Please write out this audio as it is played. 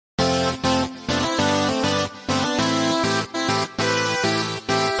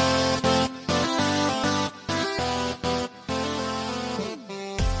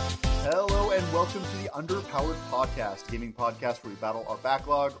welcome to the Underpowered Podcast, a gaming podcast where we battle our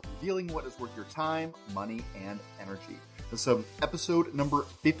backlog, revealing what is worth your time, money, and energy. This is episode number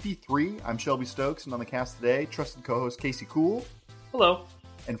 53. I'm Shelby Stokes, and on the cast today, trusted co-host Casey Cool. Hello.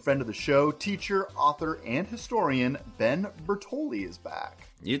 And friend of the show, teacher, author, and historian, Ben Bertoli is back.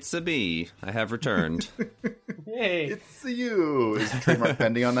 It's a me. I have returned. Hey. It's you. Is the trademark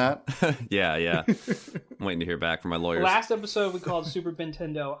pending on that? Yeah. I'm waiting to hear back from my lawyers. Last episode we called Super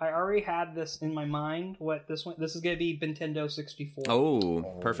Nintendo. I already had this in my mind. This is going to be Nintendo 64. Oh,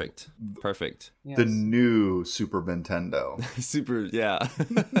 perfect. Yes. The new Super Nintendo. Super, yeah.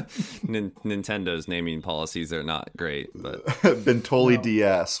 Nintendo's naming policies are not great, but Bentoli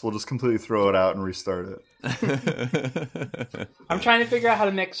DS. We'll just completely throw it out and restart it. I'm trying to figure out how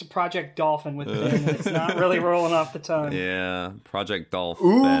to mix Project Dolphin with Ben, and it's not really rolling off the tongue. Yeah, Project Dolphin.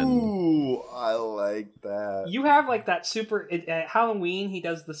 Ooh, I like that. You have like that at Halloween, he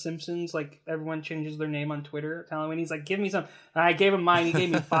does The Simpsons, like everyone changes their name on Twitter at Halloween. He's like, give me some. And I gave him mine. He gave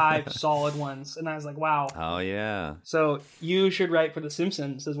me 5 solid ones. And I was like, wow. Oh, yeah. So you should write for The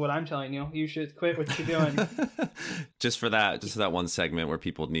Simpsons is what I'm telling you. You should quit what you're doing. just for that one segment where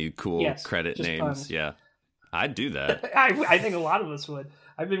people need cool credit names. Puns. Yeah. I'd do that. I think a lot of us would.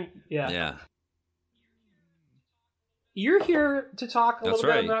 Yeah. You're here to talk a That's little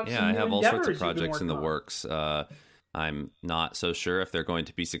right. bit about Yeah, some I new have all sorts of endeavors you've been projects in the working on. works. I'm not so sure if they're going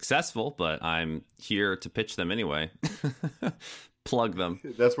to be successful, but I'm here to pitch them anyway. Plug them.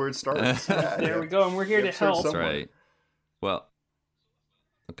 That's where it starts. There we go, and we're here to help. That's right. Well,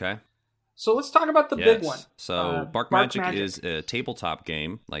 okay. So let's talk about the big one. So Bark Magic is a tabletop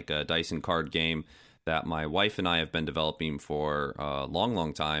game, like a dice and card game that my wife and I have been developing for a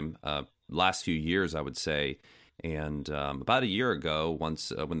long time, last few years, I would say. And about a year ago,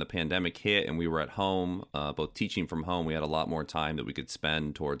 once when the pandemic hit and we were at home, both teaching from home, we had a lot more time that we could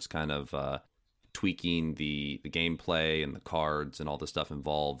spend towards kind of tweaking the gameplay and the cards and all the stuff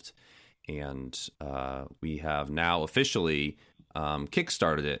involved. And we have now officially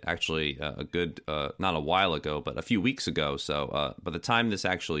kickstarted it, actually a good, not a while ago, but a few weeks ago. So by the time this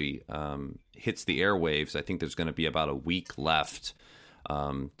actually hits the airwaves, I think there's going to be about a week left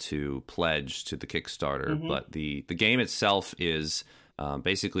to pledge to the Kickstarter. Mm-hmm. But the game itself is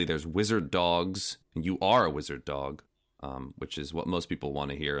basically there's wizard dogs, and you are a wizard dog, which is what most people want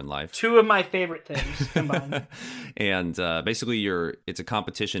to hear in life. 2 of my favorite things combined. And basically it's a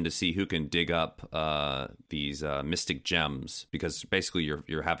competition to see who can dig up these mystic gems, because basically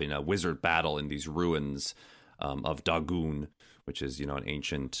you're having a wizard battle in these ruins of Dagoon, which is, an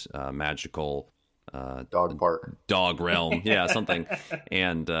ancient magical dog park, dog realm. Yeah, something.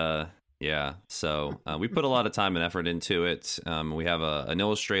 And so we put a lot of time and effort into it. We have an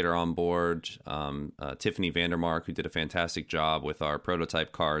illustrator on board, Tiffany Vandermark, who did a fantastic job with our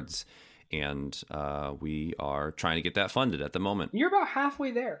prototype cards, and we are trying to get that funded at the moment. You're about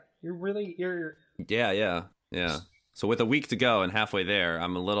halfway there. You're Yeah. So with a week to go and halfway there,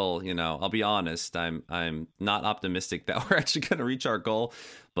 I'm a little, I'll be honest, I'm not optimistic that we're actually going to reach our goal.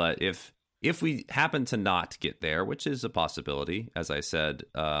 But if we happen to not get there, which is a possibility, as I said,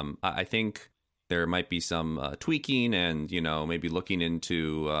 I think there might be some tweaking and, maybe looking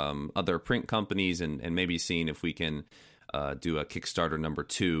into other print companies and maybe seeing if we can do a Kickstarter number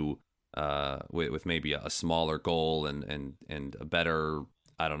 2 with maybe a smaller goal and a better,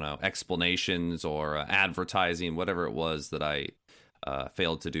 I don't know, explanations or advertising, whatever it was that I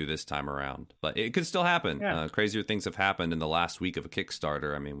failed to do this time around. But it could still happen. Yeah. Crazier things have happened in the last week of a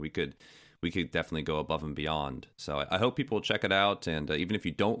Kickstarter. I mean, we could definitely go above and beyond. So I hope people will check it out. And even if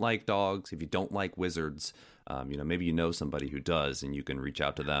you don't like dogs, if you don't like wizards, maybe you know somebody who does, and you can reach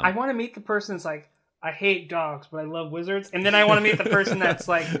out to them. I want to meet the person that's like, I hate dogs, but I love wizards. And then I want to meet the person that's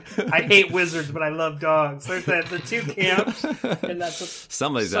like, I hate wizards, but I love dogs. There's the 2 camps. And that's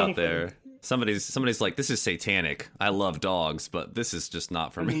somebody's out there. Somebody's like, this is satanic. I love dogs, but this is just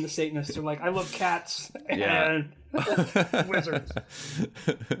not for me. And the Satanists are like, I love cats Yeah. and wizards.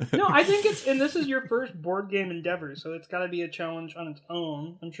 No, I think and this is your first board game endeavor, so it's got to be a challenge on its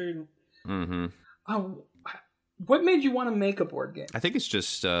own. I'm sure. Mm-hmm. What made you want to make a board game? I think it's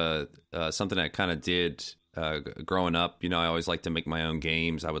just something I kind of did growing up. I always liked to make my own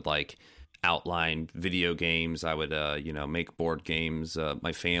games. I would outline video games. I would make board games.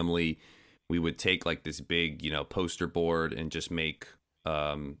 My family, we would take this big poster board and just make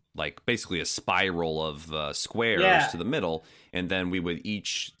basically a spiral of squares to the middle, and then we would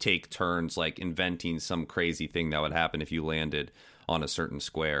each take turns inventing some crazy thing that would happen if you landed on a certain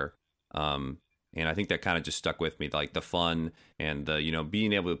square. And I think that kind of just stuck with me, the fun and the,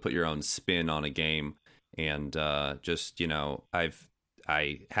 being able to put your own spin on a game. And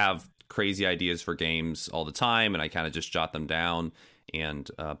I have crazy ideas for games all the time, and I kind of just jot them down. And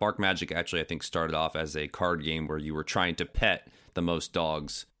Bark Magic actually, I think, started off as a card game where you were trying to pet the most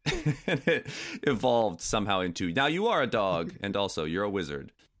dogs. And it evolved somehow into, now you are a dog, and also you're a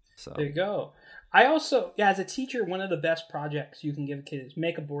wizard. So there you go. I also, as a teacher, one of the best projects you can give a kid is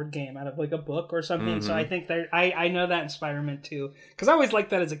make a board game out of like a book or something. Mm-hmm. So I think I know that inspirement too, because I always liked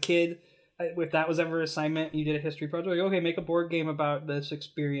that as a kid. If that was ever an assignment, you did a history project, like, okay, make a board game about this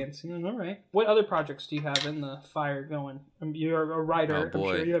experience. All right. What other projects do you have in the fire going? You're a writer. Oh boy.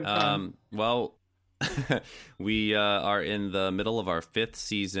 I'm sure you have time. Well, we are in the middle of our 5th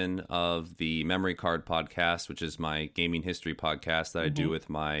season of the Memory Card podcast, which is my gaming history podcast that I do with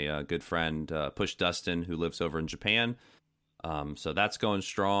my good friend Push Dustin, who lives over in Japan. So that's going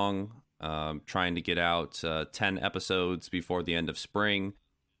strong. Trying to get out 10 episodes before the end of spring.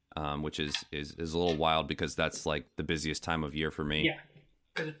 Which is a little wild because that's like the busiest time of year for me. Yeah,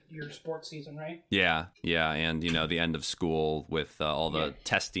 because your sports season, right? Yeah, and the end of school with all the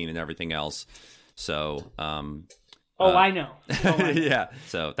testing and everything else. So, I know. Yeah,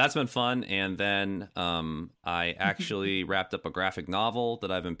 so that's been fun. And then I actually wrapped up a graphic novel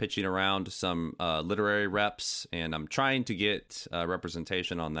that I've been pitching around to some literary reps, and I'm trying to get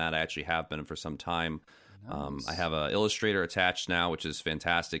representation on that. I actually have been for some time. Nice. I have an illustrator attached now, which is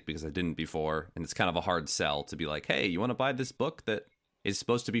fantastic because I didn't before, and it's kind of a hard sell to be like, hey, you want to buy this book that is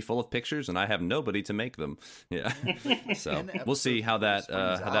supposed to be full of pictures and I have nobody to make them. Yeah. So we'll see how that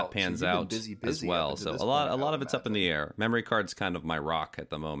pans out busy as well. So a lot of it's up in the air. Memory Card's kind of my rock at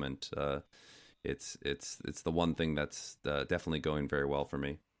the moment. It's the one thing that's definitely going very well for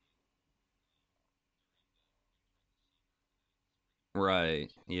me. Right.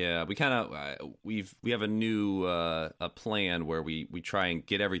 Yeah. We kind of we have a new a plan where we try and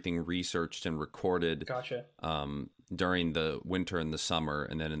get everything researched and recorded. Gotcha. During the winter and the summer,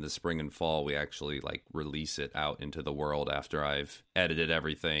 and then in the spring and fall, we actually like release it out into the world after I've edited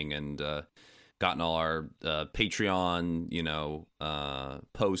everything and gotten all our Patreon,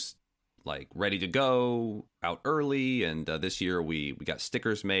 posts like ready to go out early. And this year we got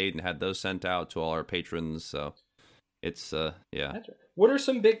stickers made and had those sent out to all our patrons. So. It's yeah. What are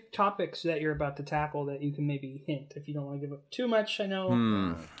some big topics that you're about to tackle that you can maybe hint if you don't want to give up too much? I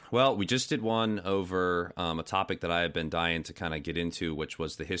know. Well, we just did one over a topic that I have been dying to kind of get into, which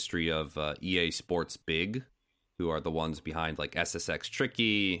was the history of EA Sports Big, who are the ones behind like SSX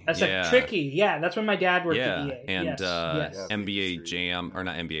Tricky. Tricky, yeah, that's when my dad worked at EA. And NBA Jam, or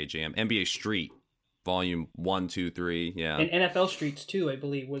not NBA Jam, NBA Street. Volume 1, 2, 3, yeah, and NFL Streets too, I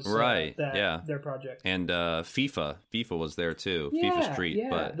believe was their project. And FIFA was there too, FIFA Street,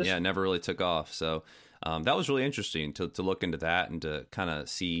 but never really took off. So that was really interesting to look into that and to kind of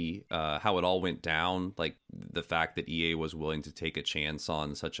see how it all went down. Like the fact that EA was willing to take a chance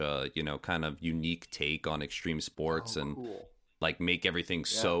on such a kind of unique take on extreme sports like make everything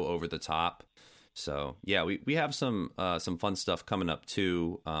so over the top. So yeah, we have some fun stuff coming up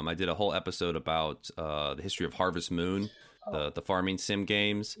too. I did a whole episode about the history of Harvest Moon, the farming sim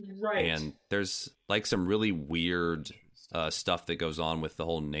games, right? And there's like some really weird stuff that goes on with the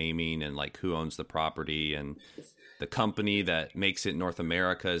whole naming and like who owns the property, and the company that makes it in North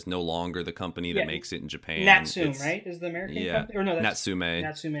America is no longer the company that makes it in Japan. Natsume, right? Is the American company? Or no, that's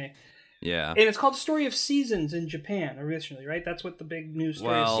Natsume. Yeah, and it's called Story of Seasons in Japan originally, right? That's what the big news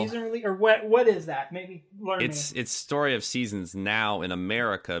Story of Season release, or what is that? Maybe learn me. It's Story of Seasons now in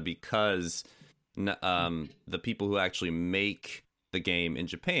America because the people who actually make the game in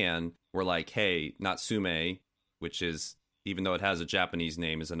Japan were like, hey, Natsume, which is, even though it has a Japanese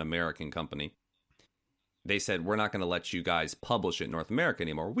name, is an American company. They said, we're not going to let you guys publish it in North America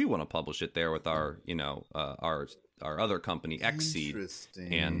anymore. We want to publish it there with our our other company, Xseed.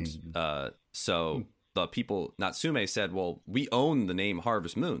 And so the people, Natsume said, well, we own the name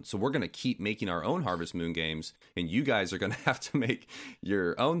Harvest Moon, so we're going to keep making our own Harvest Moon games, and you guys are going to have to make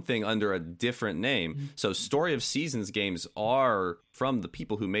your own thing under a different name. So Story of Seasons games are from the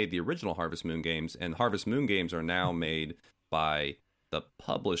people who made the original Harvest Moon games, and Harvest Moon games are now made by the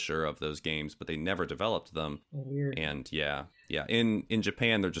publisher of those games, but they never developed them. Weird. And in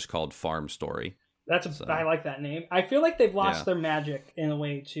Japan, they're just called Farm Story. I like that name. I feel like they've lost their magic in a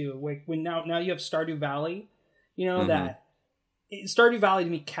way too. Like when now you have Stardew Valley, that Stardew Valley to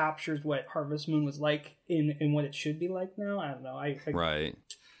me captures what Harvest Moon was like in what it should be like now. I don't know. Right.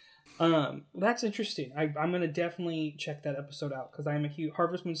 That's interesting. I'm gonna definitely check that episode out because I'm a huge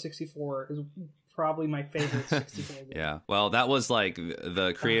Harvest Moon 64 is probably my favorite 64 game. Yeah. Well, that was like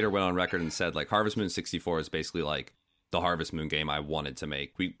the creator went on record and said like Harvest Moon 64 is basically like the Harvest Moon game I wanted to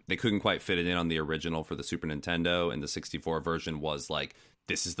make. They couldn't quite fit it in on the original for the Super Nintendo, and the 64 version was like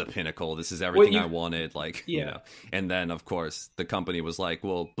this is the pinnacle. This is everything I wanted. Like, yeah. you know, and then of course the company was like,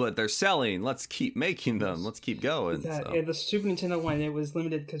 well, but they're selling. Let's keep making them. Let's keep going. Yeah, the Super Nintendo one, it was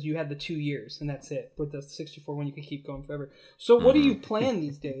limited because you had the 2 years and that's it. With the 64 one, you could keep going forever. So what are you playing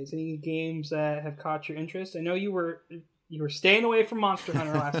these days? Any games that have caught your interest? I know you were staying away from Monster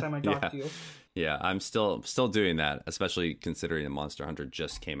Hunter last time I talked to you. Yeah, I'm still doing that, especially considering that Monster Hunter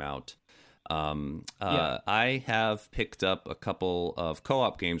just came out. I have picked up a couple of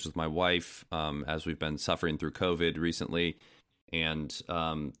co-op games with my wife as we've been suffering through COVID recently, and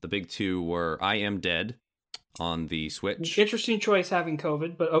the big two were I Am Dead on the Switch. Interesting choice having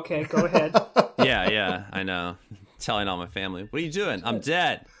COVID, but okay, go ahead. yeah, I know. Telling all my family, what are you doing? I'm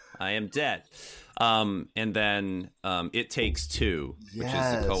dead. I am dead. And then It Takes Two, which is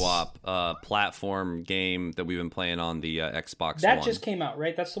a co-op plатform game that we've been playing on the Xbox That One. just came out,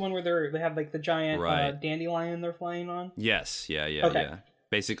 right? That's the one where they have like the giant dandelion they're flying on? Yes, yeah.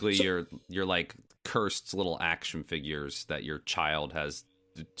 Basically, you're like cursed little action figures that your child has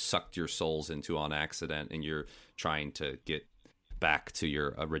sucked your souls into on accident, and you're trying to get back to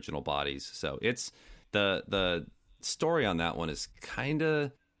your original bodies. So it's the story on that one is kind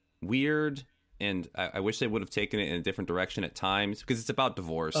of weird. And I wish they would have taken it in a different direction at times because it's about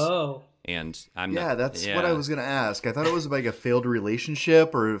divorce. Oh. And that's what I was going to ask. I thought it was like a failed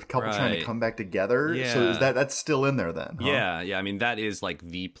relationship or a couple trying to come back together. Yeah. So that's still in there then? Huh? Yeah. I mean, that is like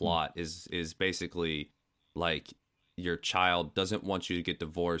the plot is basically like your child doesn't want you to get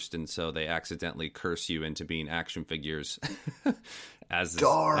divorced, and so they accidentally curse you into being action figures.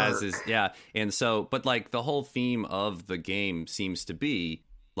 Dark. And so, but like the whole theme of the game seems to be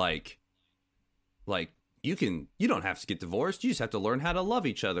like you don't have to get divorced, you just have to learn how to love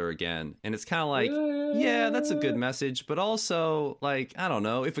each other again. And it's kind of like, yeah, that's a good message, but also like, I don't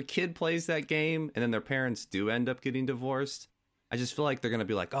know, if a kid plays that game and then their parents do end up getting divorced, I just feel like they're gonna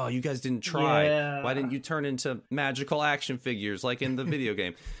be like, oh, you guys didn't try. Yeah. Why didn't you turn into magical action figures like in the video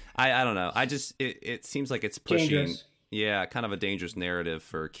game? I don't know, I just it seems like it's pushing dangerous. Yeah, kind of a dangerous narrative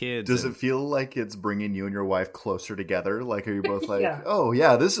for kids. Does it feel like it's bringing you and your wife closer together? Like, are you both like, Yeah. oh,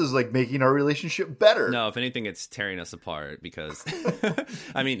 yeah, this is like making our relationship better? No, if anything, it's tearing us apart because,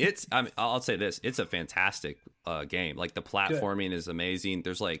 I'll say this. It's a fantastic game. Like, the platforming is amazing.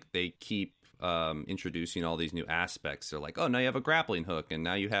 There's like, they keep introducing all these new aspects. They're like, oh, now you have a grappling hook and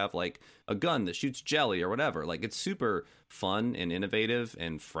now you have like a gun that shoots jelly or whatever. Like, it's super fun and innovative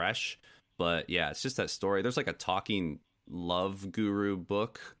and fresh. But yeah, it's just that story. There's like a talking love guru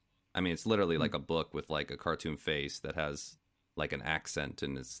book. I mean, it's literally like a book with like a cartoon face that has like an accent,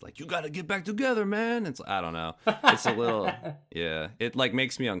 and it's like, you got to get back together, man. It's, I don't know. It's a little, yeah. It like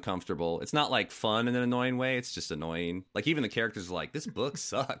makes me uncomfortable. It's not like fun in an annoying way. It's just annoying. Like even the characters are like, this book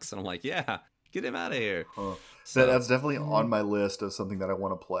sucks, and I'm like, yeah, get him out of here. So that's definitely on my list of something that I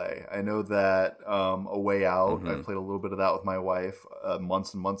want to play. I know that A Way Out, I played a little bit of that with my wife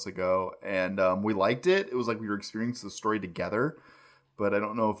months and months ago, and we liked it. It was like we were experiencing the story together, but I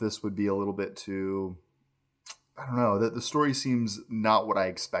don't know if this would be a little bit too... I don't know. The story seems not what I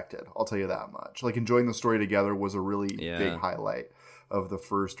expected. I'll tell you that much. Like, enjoying the story together was a really big highlight of the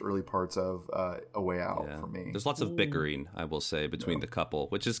first early parts of A Way Out for me. There's lots of bickering, I will say, between the couple,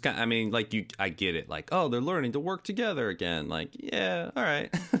 which is kind of, I mean, like, I get it. Like, oh, they're learning to work together again. Like, yeah, all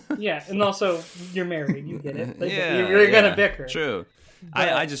right. Yeah, and also, you're married. You get it. Like, you're going to bicker. True.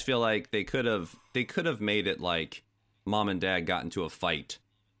 But I just feel like they could have made it like mom and dad got into a fight.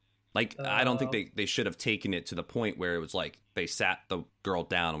 Like, I don't think they should have taken it to the point where it was like they sat the girl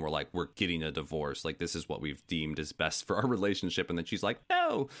down and were like, we're getting a divorce. Like, this is what we've deemed is best for our relationship. And then she's like,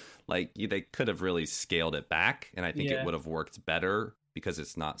 no. Like, they could have really scaled it back. And I think it would have worked better because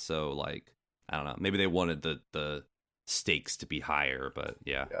it's not so, like, I don't know. Maybe they wanted the stakes to be higher, but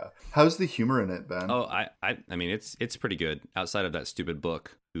yeah. How's the humor in it, Ben? Oh, I mean, it's pretty good. Outside of that stupid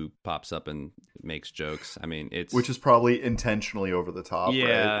book who pops up and makes jokes. I mean, it's which is probably intentionally over the top.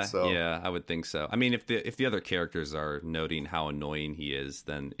 Yeah, right? So. Yeah, I would think so. I mean, if the other characters are noting how annoying he is,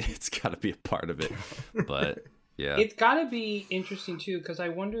 then it's got to be a part of it. But yeah, it's got to be interesting too, because I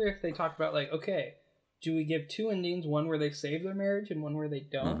wonder if they talk about like, okay, do we give two endings, one where they save their marriage and one where they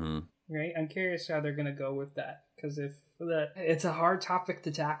don't? Right? I'm curious how they're going to go with that, because if it's a hard topic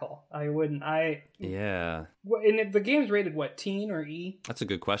to tackle. Yeah. And the game's rated what, teen or E? That's a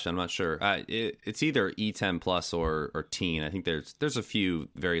good question. I'm not sure. It's either E10 plus or teen. I think there's a few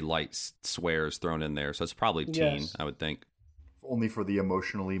very light swears thrown in there, so it's probably teen. I would think. Only for the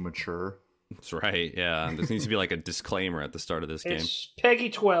emotionally mature. That's right. Yeah. There needs to be like a disclaimer at the start of this game. It's Peggy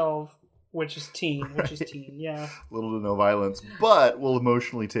 12. Which is teen, yeah. Little to no violence, but will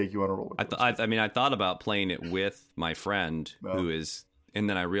emotionally take you on a roller coaster. I thought about playing it with my friend who is And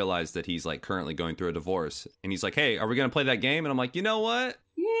then I realized that he's like currently going through a divorce, and he's like, "Hey, are we gonna play that game?" And I'm like, "You know what?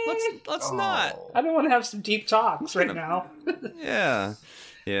 Let's not. I don't want to have some deep talks right now."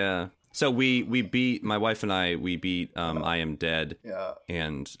 Yeah. So we beat, my wife and I beat I Am Dead. Yeah.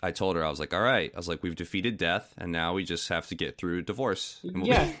 And I told her, I was like, all right. I was like, we've defeated death, and now we just have to get through divorce. And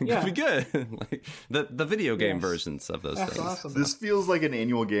we'll be good. Like the video game versions of those things. Awesome. This feels like an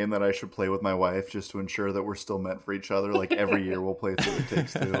annual game that I should play with my wife just to ensure that we're still meant for each other. Like every year we'll play through It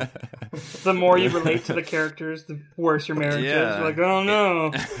Takes Two. The more you relate to the characters, the worse your marriage is. You're like, oh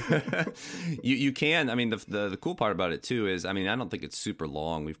no. You can. I mean, the cool part about it too is, I mean, I don't think it's super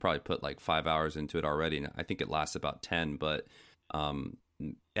long. We've probably put like 5 hours into it already, and I think it lasts about 10. But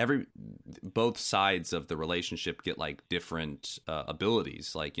both sides of the relationship get like different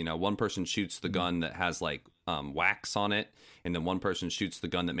abilities. Like, you know, one person shoots the gun that has like wax on it, and then one person shoots the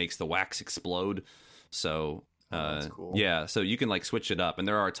gun that makes the wax explode. So that's cool. Yeah, so you can like switch it up, and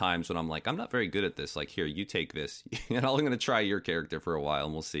there are times when I'm like, I'm not very good at this. Like, here, you take this, and I'm going to try your character for a while,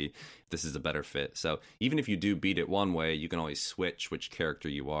 and we'll see if this is a better fit. So even if you do beat it one way, you can always switch which character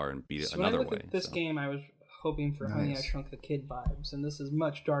you are and beat it another way. When I look at this game, I was hoping for Honey, I Shrunk the Kid vibes, and this is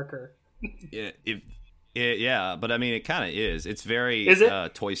much darker. Yeah, but I mean, it kind of is. It's very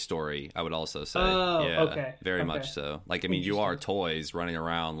Toy Story, I would also say. Oh, yeah, okay. Very much so. Like, I mean, you are toys running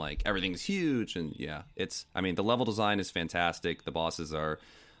around, like, everything's huge, and yeah, I mean, the level design is fantastic. The bosses are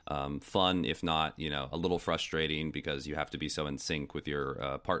fun, if not, you know, a little frustrating because you have to be so in sync with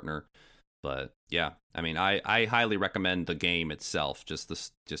your partner. But yeah, I mean, I highly recommend the game itself.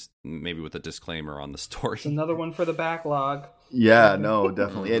 Just maybe with a disclaimer on the story. It's another one for the backlog. Yeah, no,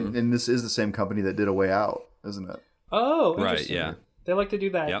 definitely. And this is the same company that did A Way Out, isn't it? Oh, right. Yeah, they like to do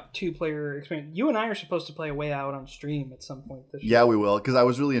that 2-player experience. You and I are supposed to play A Way Out on stream at some point this year. Yeah, we will, because I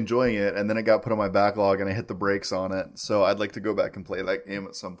was really enjoying it, and then it got put on my backlog, and I hit the brakes on it. So I'd like to go back and play that game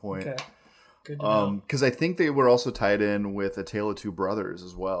at some point. Okay. Good to know. Because I think they were also tied in with A Tale of Two Brothers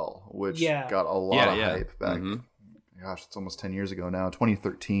as well, which got a lot of hype back. Mm-hmm. Gosh, it's almost 10 years ago now.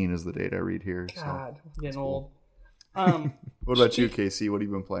 2013 is the date I read here. God, I'm getting old. What about you, Casey? What have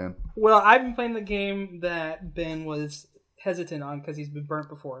you been playing? Well, I've been playing the game that Ben was hesitant on because he's been burnt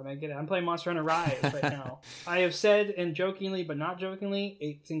before, and I get it. I'm playing Monster Hunter Rise right now. I have said, and jokingly but not jokingly,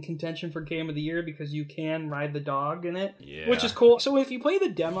 it's in contention for Game of the Year because you can ride the dog in it, which is cool. So if you play the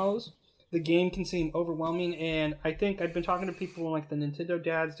demos, the game can seem overwhelming, and I think I've been talking to people in like the Nintendo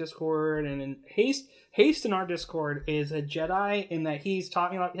Dads Discord, and in Haste in our Discord is a Jedi in that he's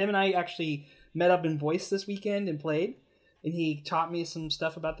talking about him, and I actually met up in voice this weekend and played, and he taught me some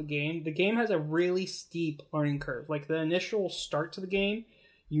stuff about the game. The game has a really steep learning curve. Like the initial start to the game,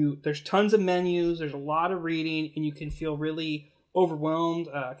 there's tons of menus, there's a lot of reading, and you can feel really overwhelmed.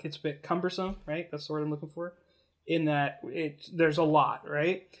 It's a bit cumbersome, right? That's the word I'm looking for. In that there's a lot,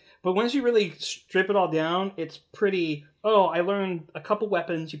 right? But once you really strip it all down, it's pretty, I learned a couple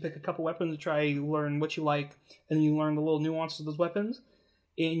weapons. You pick a couple weapons to try, you learn what you like, and then you learn the little nuances of those weapons.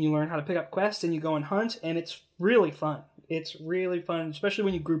 And you learn how to pick up quests, and you go and hunt, and it's really fun. It's really fun, especially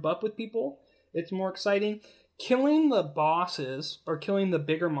when you group up with people. It's more exciting. Killing the bosses, or killing the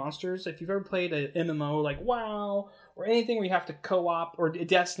bigger monsters, if you've ever played an MMO like WoW, or anything where you have to co-op, or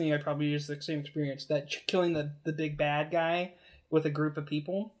Destiny, I probably use the same experience, that killing the big bad guy with a group of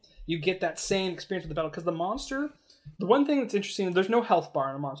people, you get that same experience with the battle. Because the monster, the one thing that's interesting, there's no health bar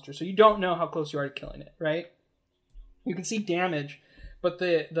on a monster, so you don't know how close you are to killing it, right? You can see damage, but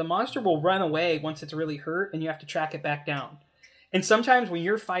the monster will run away once it's really hurt, and you have to track it back down. And sometimes when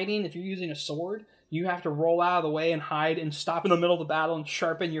you're fighting, if you're using a sword, you have to roll out of the way and hide and stop in the middle of the battle and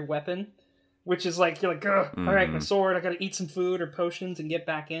sharpen your weapon, which is like, you're like, all right, my sword, I gotta eat some food or potions and get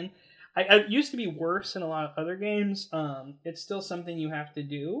back in. It used to be worse in a lot of other games. It's still something you have to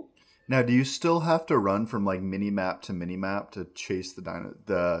do. Now, do you still have to run from like mini-map to mini-map to chase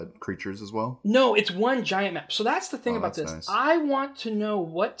the creatures as well? No, it's one giant map. So that's the thing about this. Nice. I want to know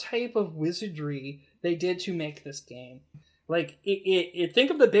what type of wizardry they did to make this game. Like,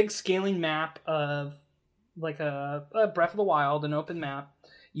 think of the big scaling map of like a Breath of the Wild, an open map.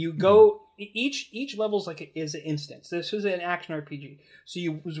 You go, each level's is an instance. This is an action RPG. So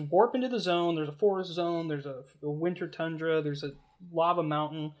you warp into the zone. There's a forest zone. There's a winter tundra. There's a lava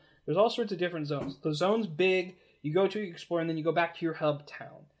mountain. There's all sorts of different zones. The zone's big. You go to, you explore, and then you go back to your hub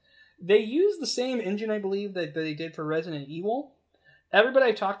town. They use the same engine, I believe, that they did for Resident Evil. Everybody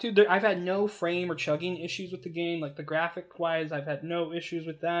I talked to, I've had no frame or chugging issues with the game. Like the graphic-wise, I've had no issues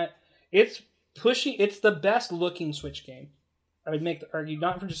with that. It's the best looking Switch game. I would make the argument,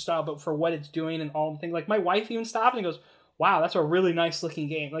 not for just style, but for what it's doing and all the things. Like my wife even stopped and goes, "Wow, that's a really nice looking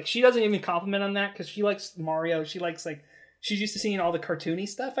game." Like she doesn't even compliment on that because she likes Mario. She likes like she's used to seeing all the cartoony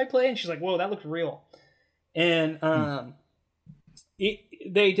stuff I play, and she's like, "Whoa, that looks real." And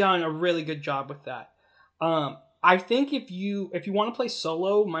they done a really good job with that. I think if you want to play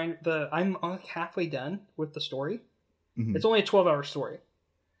solo, I'm like halfway done with the story. Mm-hmm. It's only a 12-hour story.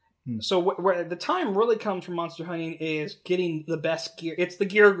 So where the time really comes from monster hunting is getting the best gear. It's the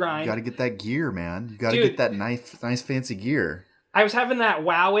gear grind. You got to get that gear, man. You got to get that nice fancy gear. I was having that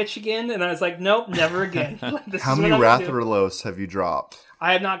WoW itch again, and I was like, nope, never again. How many Rathalos have you dropped?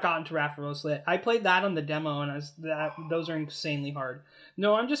 I have not gotten to Rathalos yet. I played that on the demo, and those are insanely hard.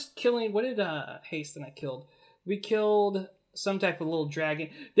 No, I'm just killing. What did Haste and I killed? We killed some type of little dragon.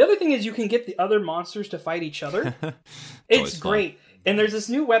 The other thing is you can get the other monsters to fight each other. It's great. And there's this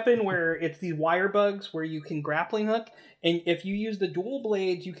new weapon where it's these wire bugs where you can grappling hook. And if you use the dual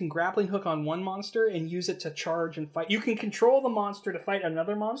blades, you can grappling hook on one monster and use it to charge and fight. You can control the monster to fight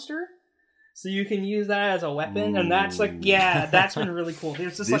another monster. So you can use that as a weapon. Ooh. And that's that's been really cool.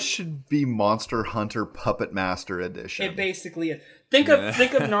 This should be Monster Hunter Puppet Master Edition. It basically is. Think of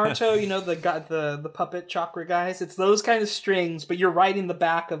Naruto, the puppet chakra guys. It's those kind of strings, but you're riding the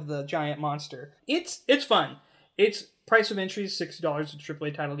back of the giant monster. It's fun. It's price of entry is $60. It's a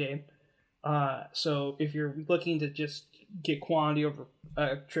AAA title game. So if you're looking to just get quantity over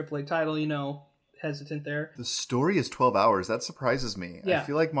a AAA title, hesitant there. The story is 12 hours. That surprises me. Yeah. I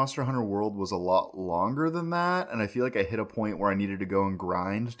feel like Monster Hunter World was a lot longer than that, and I feel like I hit a point where I needed to go and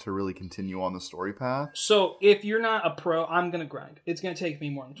grind to really continue on the story path. So if you're not a pro, I'm going to grind. It's going to take me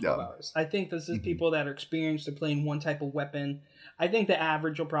more than 12 hours. I think this is people that are experienced at playing one type of weapon. I think the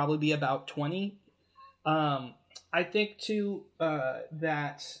average will probably be about 20. I think too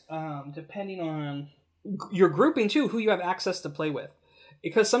that depending on your grouping too, who you have access to play with.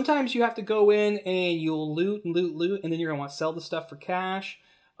 Because sometimes you have to go in and you'll loot, and then you're going to want to sell the stuff for cash.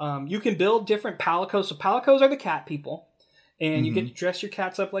 You can build different palicos. So palicos are the cat people. And you get to dress your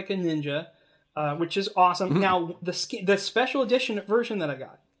cats up like a ninja, which is awesome. Now, the special edition version that I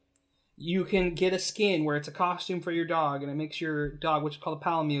got, you can get a skin where it's a costume for your dog, and it makes your dog, which is called a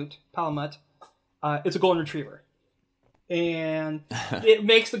Palamut, it's a golden retriever. And it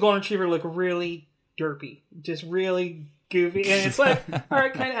makes the golden retriever look really derpy. Just really goofy, and it's like, all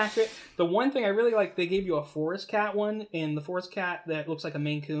right, kind of accurate. The one thing I really like, they gave you a forest cat one, and the forest cat that looks like a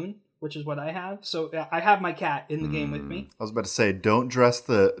Maine Coon, which is what I have. So I have my cat in the game with me. I was about to say, don't dress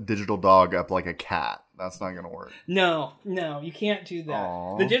the digital dog up like a cat. That's not going to work. No, you can't do that.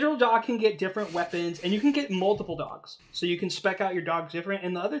 Aww. The digital dog can get different weapons, and you can get multiple dogs. So you can spec out your dogs different.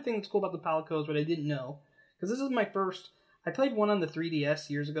 And the other thing that's cool about the Palicos, what I didn't know, because this is my first, I played one on the 3DS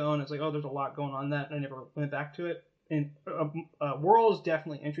years ago, and it's like, oh, there's a lot going on that, and I never went back to it. And Worlds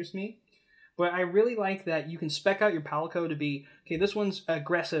definitely interest me. But I really like that you can spec out your Palico to be, okay, this one's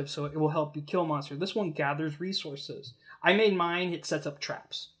aggressive, so it will help you kill monsters. This one gathers resources. I made mine, it sets up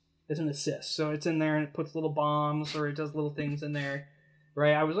traps. It's an assist. So it's in there and it puts little bombs or it does little things in there.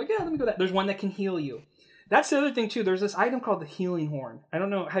 Right? I was like, yeah, let me go that. There's one that can heal you. That's the other thing, too. There's this item called the Healing Horn. I don't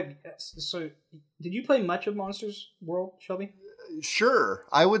know. So did you play much of Monsters World, Shelby? Sure.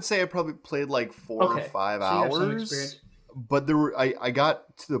 I would say I probably played like 4 or 5 hours. But I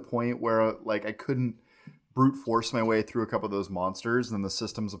got to the point where like I couldn't brute force my way through a couple of those monsters, and then the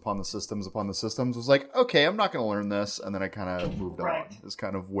systems upon the systems upon the systems was like, okay, I'm not going to learn this, and then I kind of moved on. Is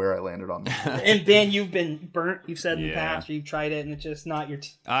kind of where I landed on this. And Ben, you've been burnt. You've said in the past, you've tried it, and it's just not your.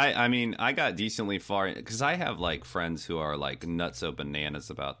 I mean, I got decently far because I have like friends who are like nutso bananas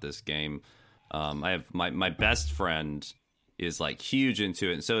about this game. I have my best friend is like huge into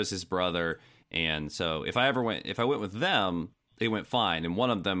it, and so is his brother. And so if I went with them, they went fine. And one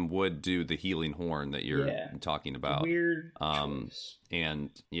of them would do the Healing Horn that you're talking about. Weird choice.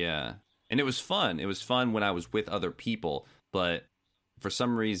 And it was fun. It was fun when I was with other people. But for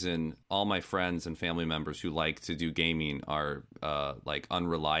some reason, all my friends and family members who like to do gaming are like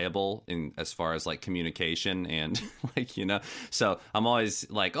unreliable in as far as like communication and like, so I'm always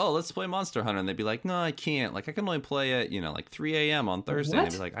like, oh, let's play Monster Hunter. And they'd be like, no, I can't. Like I can only play at, like 3 a.m. on Thursday. And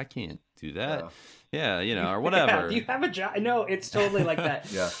they'd be like, I can't do that. Yeah, or whatever. Do you have a job? No, it's totally like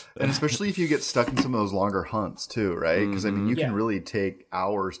that. Yeah. And especially if you get stuck in some of those longer hunts too, right? Because I mean, you can really take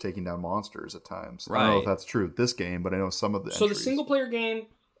hours taking down monsters at times. Right. I don't know if that's true with this game, but I know some of the So the single player game,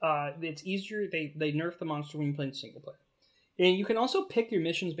 it's easier. They nerf the monster when you play in single player. And you can also pick your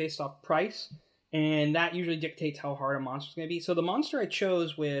missions based off price, and that usually dictates how hard a monster's going to be. So the monster I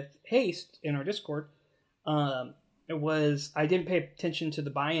chose with Haste in our Discord, I didn't pay attention to the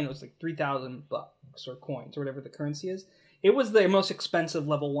buy-in. It was like $3,000 or coins or whatever the currency is. It was the most expensive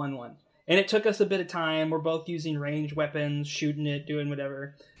level 1 one. And it took us a bit of time. We're both using ranged weapons, shooting it, doing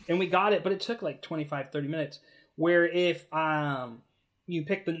whatever. And we got it, but it took like 25, 30 minutes. where if you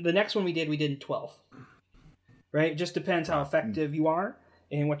pick the next one we did in 12. Right? It just depends how effective you are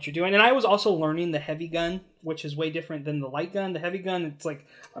and what you're doing. And I was also learning the heavy gun, which is way different than the light gun. The heavy gun, it's like,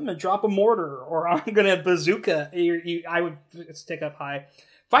 I'm going to drop a mortar or I'm going to bazooka. I would stick up high.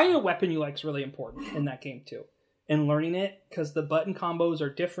 Finding a weapon you like is really important in that game too. And learning it, because the button combos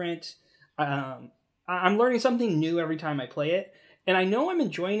are different. I'm learning something new every time I play it. And I know I'm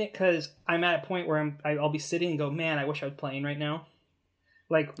enjoying it because I'm at a point where I'll be sitting and go, man, I wish I was playing right now.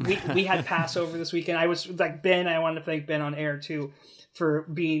 Like, we had Passover this weekend. I was like, Ben, I wanted to thank Ben on air too for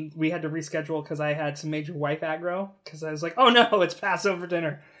we had to reschedule because I had some major wife aggro. Because I was like, oh no, it's Passover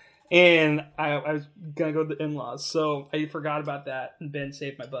dinner. And I was going to go to the in-laws. So I forgot about that. And Ben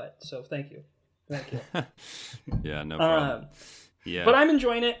saved my butt. So thank you. Thank you. Yeah, no problem. Yeah. But I'm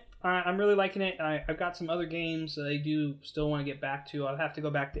enjoying it. I'm really liking it. I've got some other games that I do still want to get back to. I'll have to go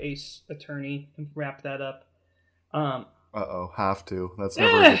back to Ace Attorney and wrap that up. Have to. That's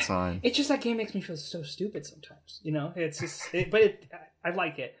never a good sign. It's just that game makes me feel so stupid sometimes. You know, it's just, I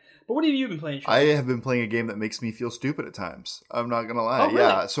like it. But what have you been playing, Sean? I have been playing a game that makes me feel stupid at times. I'm not going to lie. Oh, really?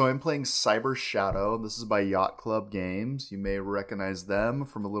 Yeah, so I'm playing Cyber Shadow. This is by Yacht Club Games. You may recognize them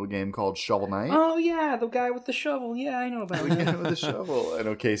from a little game called Shovel Knight. Oh, yeah, the guy with the shovel. Yeah, I know about The that. guy with the shovel. I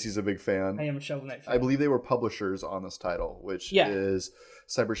know Casey's a big fan. I am a Shovel Knight fan. I believe they were publishers on this title, which Yeah. is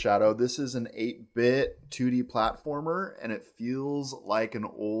Cyber Shadow. This is an 8-bit 2D platformer, and it feels like an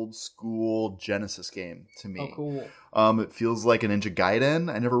old school Genesis game to me. Oh, cool. It feels like a Ninja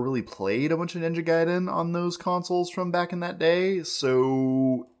Gaiden. I never really played a bunch of Ninja Gaiden on those consoles from back in that day,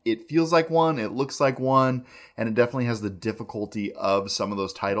 so it feels like one, it looks like one, and it definitely has the difficulty of some of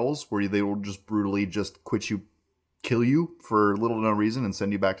those titles where they will just brutally just kill you for little to no reason and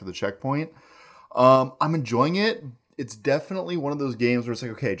send you back to the checkpoint. I'm enjoying it. It's definitely one of those games where it's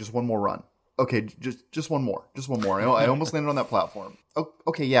like, okay, just one more run. Okay, just one more. Just one more. I almost landed on that platform. Oh,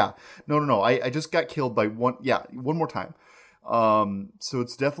 okay, yeah. No. I just got killed by one. Yeah, one more time. So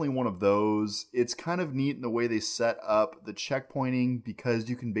it's definitely one of those. It's kind of neat in the way they set up the checkpointing because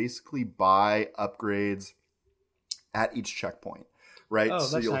you can basically buy upgrades at each checkpoint, right? Oh,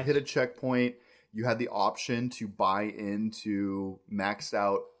 so you'll nice. hit a checkpoint. You had the option to buy into maxed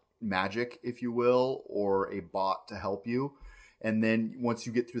out magic, if you will, or a bot to help you. And then once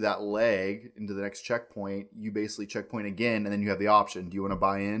you get through that leg into the next checkpoint, you basically checkpoint again, and then you have the option. Do you want to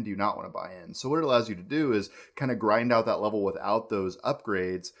buy in? Do you not want to buy in? So what it allows you to do is kind of grind out that level without those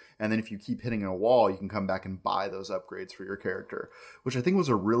upgrades. And then if you keep hitting a wall, you can come back and buy those upgrades for your character, which I think was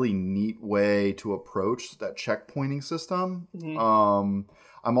a really neat way to approach that checkpointing system. Mm-hmm.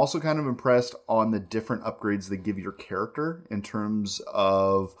 I'm also kind of impressed on the different upgrades they give your character in terms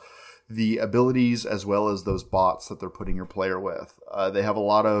of the abilities as well as those bots that they're putting your player with. They have a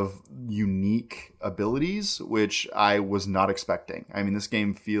lot of unique abilities, which I was not expecting. I mean, this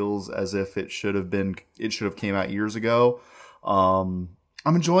game feels as if it should have came out years ago. I'm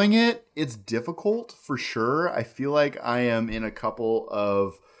enjoying it. It's difficult for sure. I feel like I am in a couple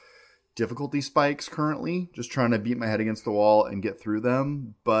of difficulty spikes currently, just trying to beat my head against the wall and get through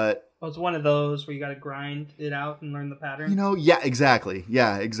them. But it's one of those where you got to grind it out and learn the pattern. Yeah, exactly.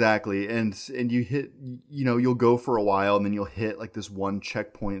 And you hit, you'll go for a while and then you'll hit like this one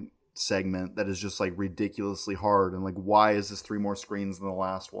checkpoint segment that is just like ridiculously hard. And like, why is this 3 more screens than the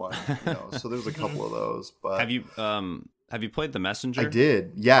last one? So there's a couple of those. But have you played The Messenger? I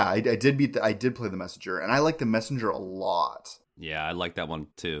did. Yeah, I did play The Messenger, and I like The Messenger a lot. Yeah, I like that one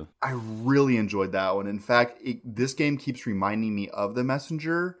too. I really enjoyed that one. In fact, this game keeps reminding me of The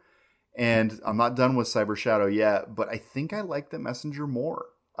Messenger. And I'm not done with Cyber Shadow yet, but I think I like The Messenger more.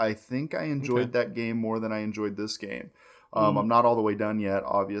 I think I enjoyed that game more than I enjoyed this game. I'm not all the way done yet,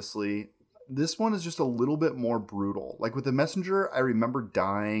 obviously. This one is just a little bit more brutal. Like with The Messenger, I remember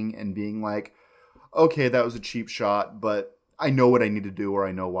dying and being like, okay, that was a cheap shot, but I know what I need to do or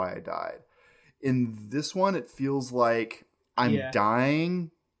I know why I died. In this one, it feels like I'm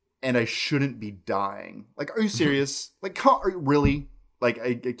dying and I shouldn't be dying. Like, are you serious? Like, really? Like,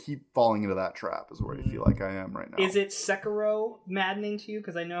 I keep falling into that trap is where I feel like I am right now. Is it Sekiro maddening to you?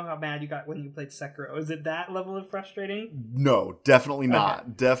 Because I know how mad you got when you played Sekiro. Is it that level of frustrating? No, definitely not. Okay.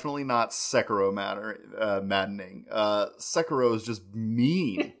 Definitely not Sekiro maddening. Sekiro is just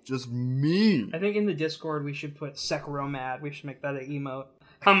mean. Just mean. I think in the Discord we should put Sekiro mad. We should make that an emote.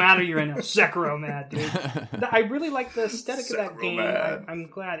 How mad are you right now? Sekiro mad, dude. I really like the aesthetic of that game. I'm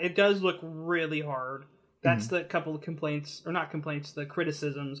glad. It does look really hard. That's the couple of complaints, or not complaints, the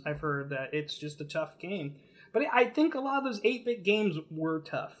criticisms I've heard, that it's just a tough game. But I think a lot of those 8-bit games were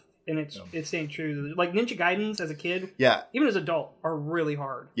tough. and it's staying true. Like Ninja Gaidens as a kid, yeah, even as an adult, are really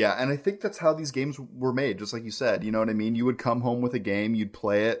hard. Yeah, and I think that's how these games were made, just like you said. You know what I mean? You would come home with a game, you'd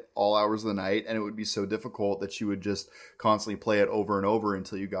play it all hours of the night, and it would be so difficult that you would just constantly play it over and over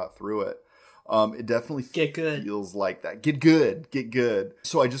until you got through it. It definitely feels like that. Get good.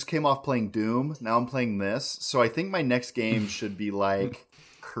 So I just came off playing Doom. Now I'm playing this. So I think my next game should be like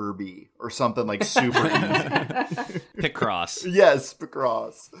Kirby or something like super easy. Picross. Yes,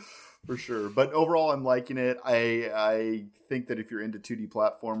 Picross. For sure. But overall, I'm liking it. I think that if you're into 2D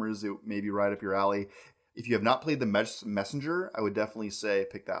platformers, it may be right up your alley. If you have not played the Messenger, I would definitely say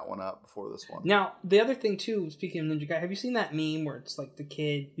pick that one up before this one. Now, the other thing, too, speaking of Ninja Gaiden, have you seen that meme where it's like the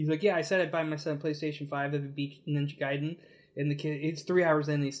kid, he's like, yeah, I said I'd buy my son a PlayStation 5 that would beat Ninja Gaiden, and the kid, it's 3 hours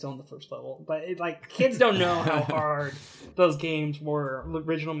in and he's still in the first level. But, kids don't know how hard those games were, the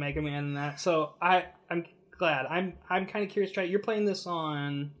original Mega Man and that. So, I'm glad. I'm kind of curious to try it. You're playing this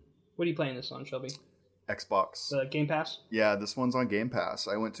on, what are you playing this on, Shelby? Xbox. Game Pass? Yeah, this one's on Game Pass.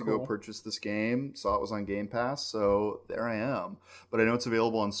 I went to go purchase this game, saw it was on Game Pass, so there I am. But I know it's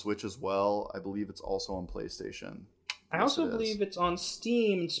available on Switch as well. I believe it's also on PlayStation. I also believe it's on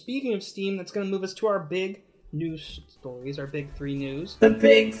Steam. And speaking of Steam, that's going to move us to our big news stories, our big 3 news. The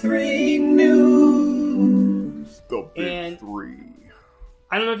big 3 news. The big 3.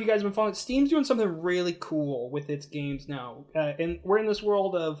 I don't know if you guys have been following. Steam's doing something really cool with its games now. And we're in this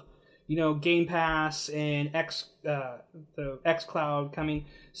world of Game Pass and the xCloud coming.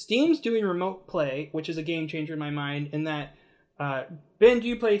 Steam's doing remote play, which is a game changer in my mind. In that, Ben, do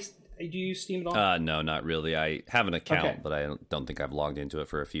you use Steam at all? No, not really. I have an account, but I don't think I've logged into it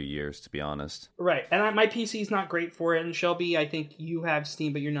for a few years, to be honest. Right, and my PC's not great for it. And Shelby, I think you have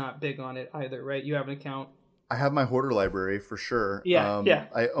Steam, but you're not big on it either, right? You have an account. I have my hoarder library for sure. Yeah.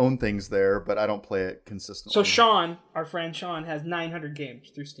 I own things there, but I don't play it consistently. So Sean, our friend Sean, has 900 games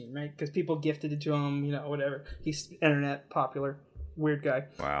through Steam, right? Because people gifted it to him, whatever. He's internet popular, weird guy.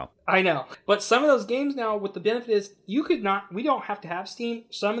 Wow. I know. But some of those games now, what the benefit is, we don't have to have Steam.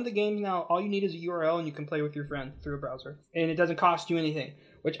 Some of the games now, all you need is a URL and you can play with your friend through a browser. And it doesn't cost you anything.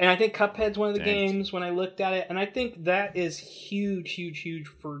 And I think Cuphead's one of the games when I looked at it. And I think that is huge, huge, huge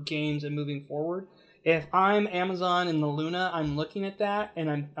for games and moving forward. If I'm Amazon and the Luna, I'm looking at that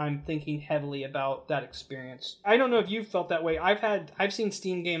and I'm thinking heavily about that experience. I don't know if you've felt that way. I've seen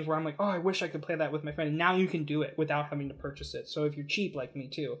Steam games where I'm like, oh, I wish I could play that with my friend. And now you can do it without having to purchase it. So if you're cheap like me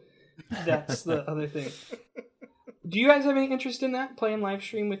too, that's the other thing. Do you guys have any interest in that, playing live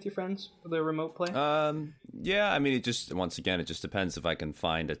stream with your friends, the remote play? Yeah, I mean, it just depends if I can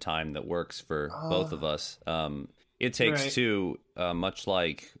find a time that works for both of us. It Takes Two, much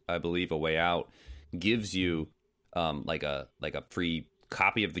like I believe A Way Out, gives you like a free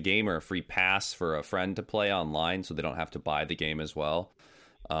copy of the game or a free pass for a friend to play online, so they don't have to buy the game as well.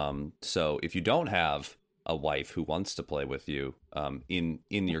 So if you don't have a wife who wants to play with you in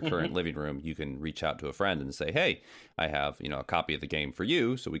your current living room, you can reach out to a friend and say, hey, I have a copy of the game for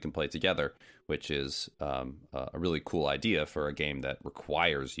you so we can play together, which is a really cool idea for a game that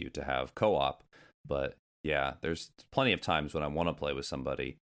requires you to have co-op. But yeah, there's plenty of times when I want to play with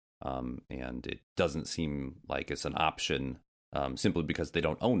somebody and it doesn't seem like it's an option simply because they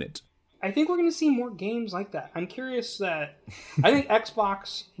don't own it. I think we're going to see more games like that. I'm curious that... I think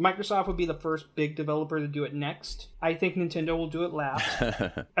Microsoft would be the first big developer to do it next. I think Nintendo will do it last.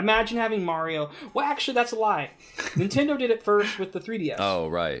 Imagine having Mario... Well, actually, that's a lie. Nintendo did it first with the 3DS. Oh,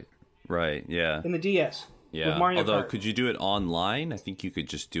 right. Right, yeah. And the DS. Yeah, with Mario although Kart. Could you do it online? I think you could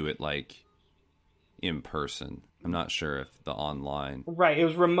just do it, in person. I'm not sure if the online... Right, it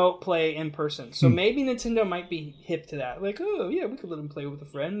was remote play in person. So maybe Nintendo might be hip to that. Like, oh, yeah, we could let them play with a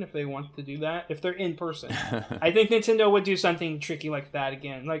friend if they want to do that, if they're in person. I think Nintendo would do something tricky like that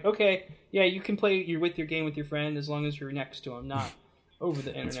again. Like, okay, yeah, you can play with your game with your friend as long as you're next to him, not over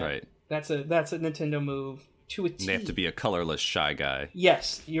the internet. That's right. That's a Nintendo move to a T. They have to be a colorless shy guy.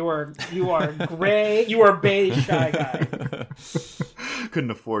 Yes, you are gray, you are beige shy guy.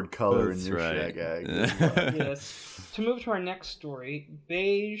 Couldn't afford color That's in your right. shy guy. Yes. To move to our next story,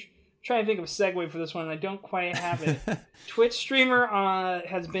 beige. Trying to think of a segue for this one, and I don't quite have it. Twitch streamer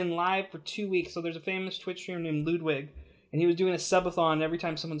has been live for 2 weeks. So there's a famous Twitch streamer named Ludwig, and he was doing a subathon. Every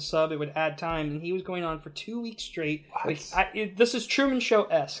time someone subbed, it would add time, and he was going on for 2 weeks straight. This is Truman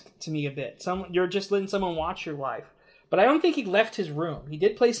Show-esque to me a bit. You're just letting someone watch your life. But I don't think he left his room. He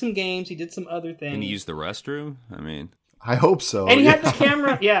did play some games. He did some other things. And he used the restroom? I hope so. And he had the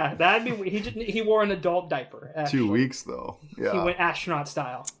camera. Yeah, that'd be. He wore an adult diaper. Actually. 2 weeks though. Yeah. He went astronaut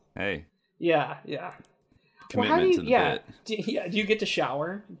style. Hey. Yeah. Commitment to the bit. Do you get to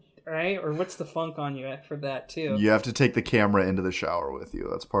shower right? Or what's the funk on you for that too? You have to take the camera into the shower with you.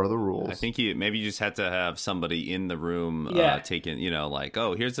 That's part of the rules. I think maybe you just had to have somebody in the room taking, like,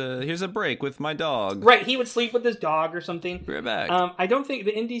 oh, here's a break with my dog. Right, he would sleep with his dog or something. Be right back. I don't think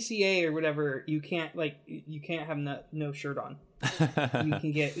the NDCA or whatever, you can't have no shirt on.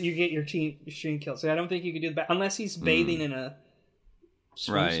 you get your stream killed. So I don't think you could do that unless he's bathing in a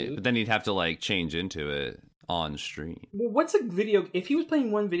swimsuit. Right, but then he'd have to like change into it on stream. Well, what's a video? If he was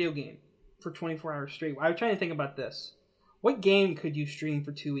playing one video game for 24 hours straight, I was trying to think about this. What game could you stream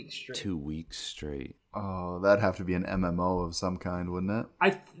for 2 weeks straight? 2 weeks straight. Oh, that'd have to be an MMO of some kind, wouldn't it?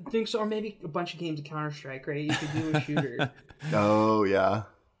 I think so, or maybe a bunch of games of Counter-Strike, right? You could do a shooter. Oh, yeah.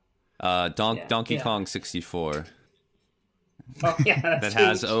 Donkey Kong 64. Oh, yeah. That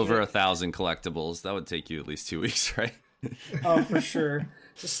has over 1,000 collectibles. That would take you at least 2 weeks, right? Oh, for sure.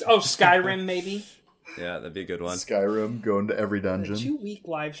 Oh, Skyrim, maybe? Yeah, that'd be a good one. Skyrim, going to every dungeon. A 2-week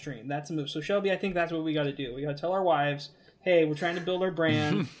live stream. That's a move. So, Shelby, I think that's what we got to do. We got to tell our wives, hey, we're trying to build our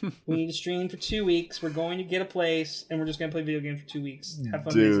brand. We need to stream for 2 weeks. We're going to get a place, and we're just going to play video games for 2 weeks. Have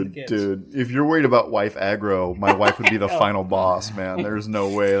fun raising the kids. Dude, if you're worried about wife aggro, my wife would be the final boss, man. There's no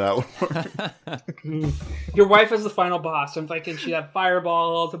way that would work. Your wife is the final boss. I'm thinking she'd have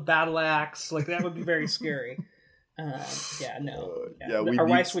fireballs, a battle axe. Like, that would be very scary. Our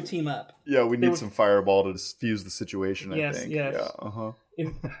wives would team up. Yeah, we need some fireball to diffuse the situation, I think. Yes. Yeah, uh-huh.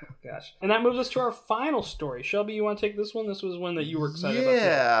 Gosh. And that moves us to our final story. Shelby, you want to take this one? This was one that you were excited about.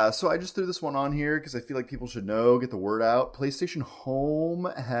 Yeah, so I just threw this one on here because I feel like people should know, get the word out. PlayStation Home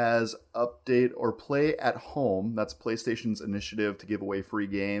has update or Play at Home. That's PlayStation's initiative to give away free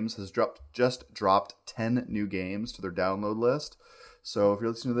games. Has just dropped 10 new games to their download list. So if you're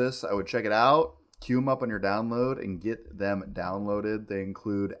listening to this, I would check it out. Queue them up on your download and get them downloaded. They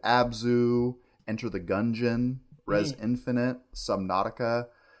include Abzu, Enter the Gungeon, Res Infinite, Subnautica,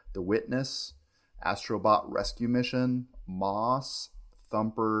 The Witness, Astrobot Rescue Mission, Moss,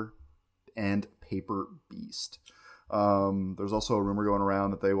 Thumper, and Paper Beast. There's also a rumor going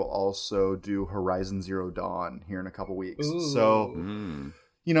around that they will also do Horizon Zero Dawn here in a couple weeks. Ooh. So,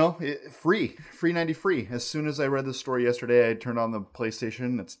 free 90 free. As soon as I read this story yesterday, I turned on the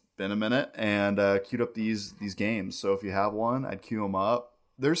PlayStation. It's been a minute and queued up these games. So if you have one, I'd queue them up.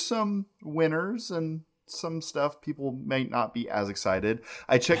 There's some winners and some stuff people may not be as excited.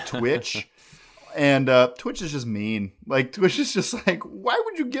 I checked Twitch. And Twitch is just mean. Like, Twitch is just like, why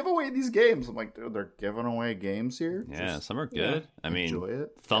would you give away these games? I'm like, dude, they're giving away games here. Yeah, some are good. I mean, enjoy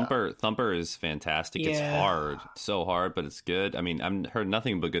it. Thumper is fantastic. It's hard, so hard, but it's good. I mean, I've heard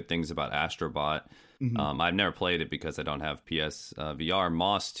nothing but good things about Astrobot. Mm-hmm. I've never played it because I don't have PS VR.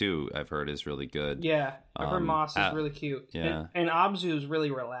 Moss too, I've heard is really good. Yeah, I've heard Moss is really cute. Yeah, and Abzu is really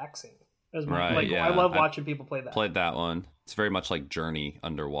relaxing. Right. I love watching people play that. Played that one. It's very much like Journey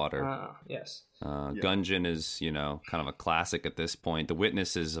underwater. Yes. Gungeon is, kind of a classic at this point. The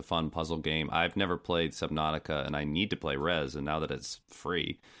Witness is a fun puzzle game. I've never played Subnautica, and I need to play Rez, and now that it's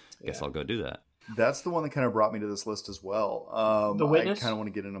free, I guess I'll go do that. That's the one that kind of brought me to this list as well. The Witness? I kind of want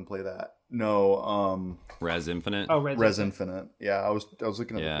to get in and play that. No, Res Infinite. Oh, Res Infinite. Yeah, I was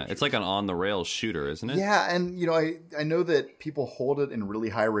looking at. Yeah, it's like an on the rails shooter, isn't it? Yeah, and I know that people hold it in really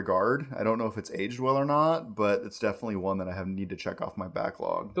high regard. I don't know if it's aged well or not, but it's definitely one that I need to check off my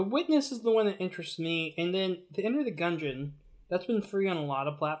backlog. The Witness is the one that interests me, and then to Enter the Gungeon, that's been free on a lot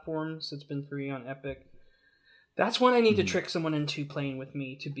of platforms. It's been free on Epic. That's one I need to trick someone into playing with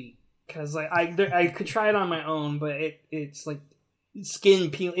me to beat, because I could try it on my own, but it's like skin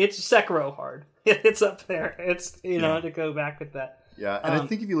peel. It's Sekiro hard. It's up there. It's to go back with that. Yeah, and I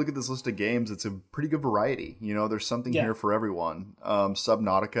think if you look at this list of games, it's a pretty good variety. There's something here for everyone.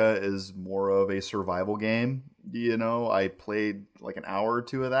 Subnautica is more of a survival game. I played like an hour or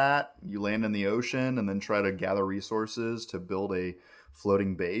two of that. You land in the ocean and then try to gather resources to build a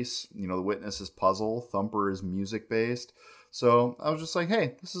floating base. The Witness is puzzle. Thumper is music based. So I was just like,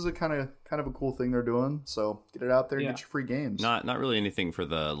 hey, this is a kind of a cool thing they're doing. So get it out there and get your free games. Not really anything for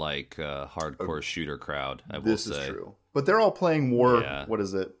the hardcore shooter crowd, I will say. This is true. But they're all playing what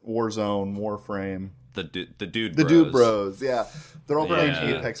is it? Warzone, Warframe. The Dude Bros. The Dude Bros, yeah. They're all playing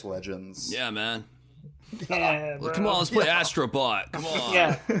Apex Legends. Yeah, man. Yeah, well, come on, let's play Astrobot. Come on.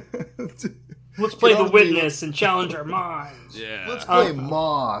 Yeah. Let's play The Witness and challenge our minds. Yeah. Let's play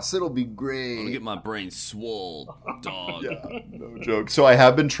Moss. It'll be great. I'm going to get my brain swole, dog. Yeah, no joke. So I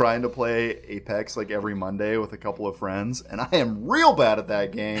have been trying to play Apex like every Monday with a couple of friends, and I am real bad at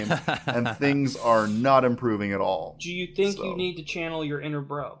that game, and things are not improving at all. Do you think you need to channel your inner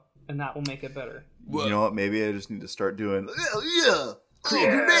bro, and that will make it better? You know what? Maybe I just need to start doing, create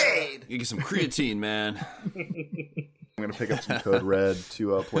a grenade. You get some creatine, man. I'm gonna pick up some Code Red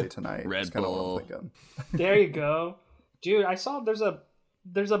to play tonight. Red That's kind of Bull. what I'm thinking. There you go, dude. I saw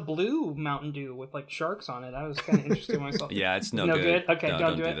there's a blue Mountain Dew with like sharks on it. I was kind of interested myself. Yeah, it's no good. good. Okay, no,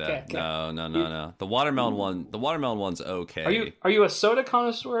 don't do that. it. Okay. No. The watermelon one's okay. Are you a soda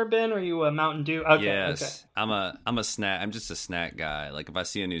connoisseur, Ben, or are you a Mountain Dew? Okay, yes, okay. I'm a snack. I'm just a snack guy. Like if I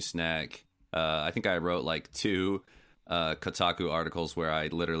see a new snack, I think I wrote like 2 Kotaku articles where I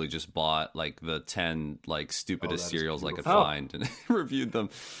literally just bought like the 10 like stupidest cereals I could find and reviewed them.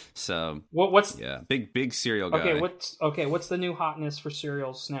 So what's big cereal guy. What's the new hotness for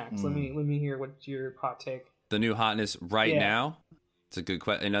cereal snacks? Let me hear what's your hot take. The new hotness right now. It's a good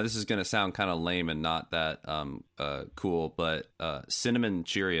question. You know, this is going to sound kind of lame and not that cool, but cinnamon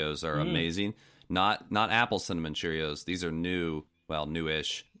Cheerios are amazing. Not apple cinnamon Cheerios. These are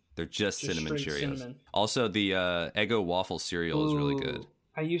newish. They're just cinnamon Cheerios. Cinnamon. Also, the Eggo waffle cereal is really good.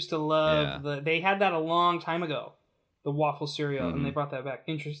 I used to love they had that a long time ago. The waffle cereal, and they brought that back.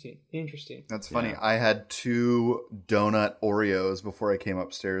 Interesting. That's funny. Yeah. I had 2 donut Oreos before I came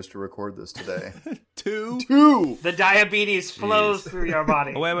upstairs to record this today. 2? The diabetes flows through your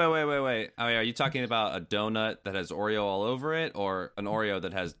body. Wait. I mean, are you talking about a donut that has Oreo all over it, or an Oreo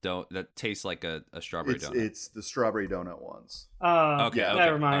that has that tastes like a strawberry donut? It's the strawberry donut ones. Okay.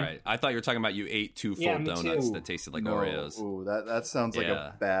 Never mind. All right. I thought you were talking about you ate 2 full donuts that tasted like Oreos. Ooh, that sounds like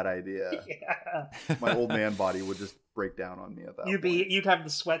a bad idea. Yeah. My old man body would just break down on me at that point. You'd have the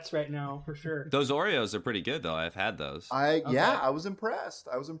sweats right now for sure. Those Oreos are pretty good though. I've had those. I was impressed.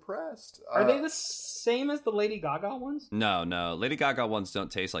 Are they the same as the Lady Gaga ones? No. Lady Gaga ones don't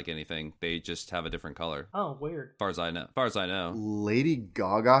taste like anything. They just have a different color. Oh, weird. As far as I know. Lady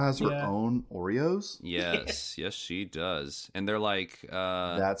Gaga has her own Oreos? Yes, she does. And they're like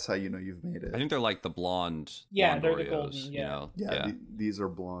that's how you know you've made it. I think they're like the blonde they're Oreos, the golden, you know. These are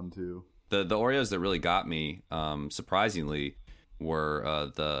blonde too. The Oreos that really got me, surprisingly,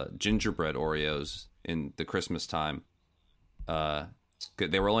 were the gingerbread Oreos in the Christmas time.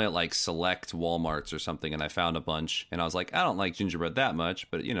 They were only at like select Walmarts or something, and I found a bunch, and I was like, I don't like gingerbread that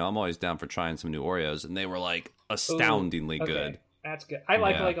much, but you know, I'm always down for trying some new Oreos, and they were like astoundingly good. That's good. I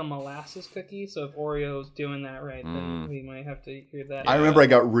like a molasses cookie, so if Oreo's doing that right, then we might have to hear that. I remember I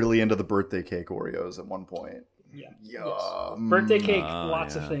got really into the birthday cake Oreos at one point. Yeah. Yes. Birthday cake,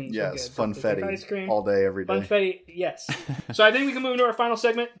 lots of things. Yes, good. funfetti. Ice cream. All day, every day. Funfetti, yes. So I think we can move into our final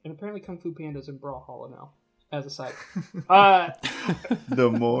segment. And apparently Kung Fu Panda's in Brawlhalla now, as a side. The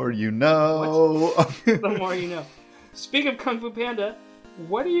more you know. The more you know. Speaking of Kung Fu Panda,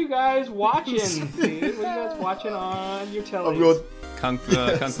 what are you guys watching, dude? What are you guys watching on your television? Kung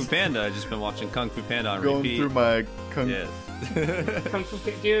Fu Panda. I've just been watching Kung Fu Panda on repeat. Going through my Kung Fu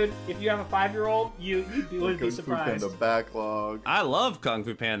Panda, dude. If you have a 5-year-old, you wouldn't be surprised. Kung Fu Panda backlog. I love Kung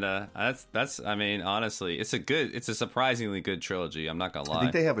Fu Panda. That's. I mean, honestly, it's a surprisingly good trilogy. I'm not gonna lie. I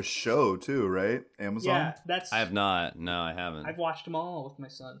think they have a show too, right? Amazon. Yeah, I have not. No, I haven't. I've watched them all with my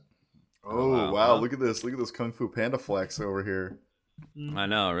son. Oh wow! Look at this! Look at this Kung Fu Panda flex over here. I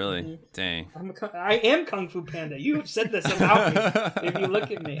know, really. Dang. I am Kung Fu Panda. You have said this about me. If you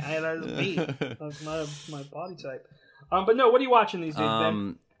look at me, that's me. That's my body type. But no, what are you watching these days,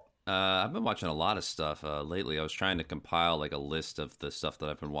 Ben? I've been watching a lot of stuff lately. I was trying to compile like a list of the stuff that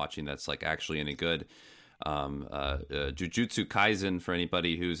I've been watching that's like actually any good. Jujutsu Kaisen, for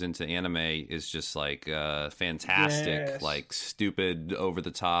anybody who's into anime, is just like fantastic, like stupid, over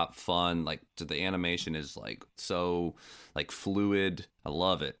the top, fun. Like the animation is like so like fluid. I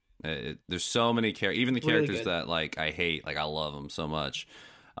love it. There's so many characters, even the characters really that like I hate, like I love them so much.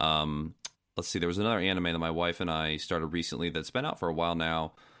 Let's see, there was another anime that my wife and I started recently that's been out for a while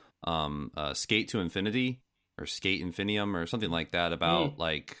now. Skate to Infinity or Skate Infinium or something like that, about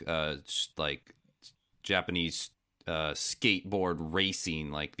like Japanese skateboard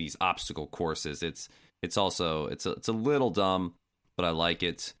racing, like these obstacle courses. It's also a little dumb, but I like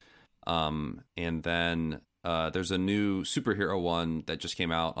it. And then there's a new superhero one that just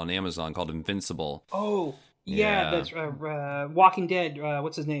came out on Amazon called Invincible. Oh yeah, that's Walking Dead.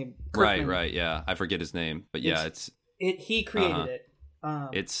 What's his name? Kirkman. Right. Yeah, I forget his name, but yeah, he created it.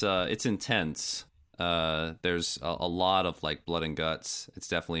 It's intense. There's a lot of like blood and guts. It's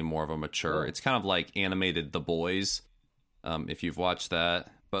definitely more of a mature. It's kind of like animated The Boys, if you've watched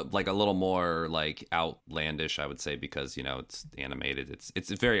that, but like a little more like outlandish, I would say, because you know it's animated.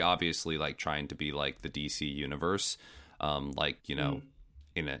 It's very obviously like trying to be like the DC universe, like you know,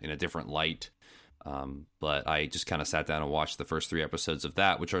 in a different light. But I just kind of sat down and watched the first 3 episodes of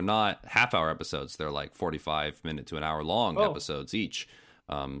that, which are not half-hour episodes. They're like 45-minute to an hour long episodes each.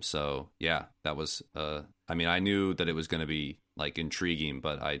 So yeah, that was, I mean, I knew that it was going to be like intriguing,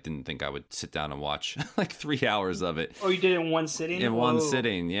 but I didn't think I would sit down and watch like 3 hours of it. Oh, you did it in one sitting? In one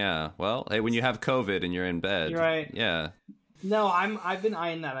sitting, yeah. Well, hey, when you have COVID and you're in bed, you're right. Yeah. No, I've been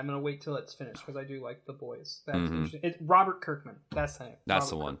eyeing that. I'm gonna wait till it's finished because I do like The Boys. That's interesting. It's Robert Kirkman. That's the name. That's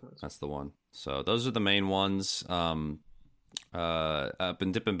the one. That's the one. So those are the main ones. I've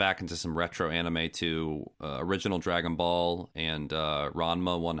been dipping back into some retro anime too. Original Dragon Ball and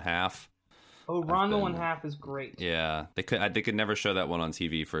Ranma 1/2. Oh, Ranma 1/2 is great. Yeah, they could never show that one on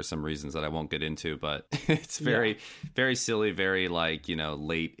TV for some reasons that I won't get into, but it's very silly, very like,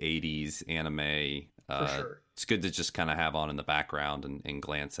 late 80s anime. For sure. It's good to just kind of have on in the background and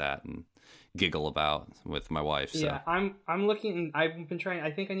glance at and giggle about with my wife. So. Yeah, I'm looking. I've been trying.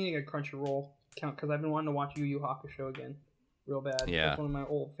 I think I need to get a Crunchyroll account because I've been wanting to watch Yu Yu Hakusho again, real bad. Yeah, it's one of my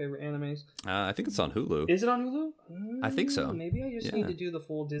old favorite animes. I think it's on Hulu. Is it on Hulu? I think so. Maybe I just need to do the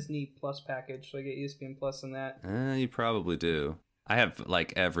full Disney Plus package so I get ESPN Plus and that. You probably do. I have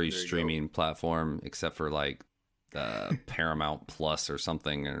like every streaming platform except for like Paramount Plus or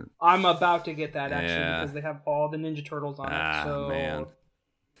something. Or I'm about to get that actually because they have all the Ninja Turtles on it. So, man.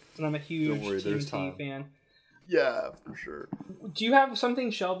 And I'm a huge TMT fan. Yeah, for sure. Do you have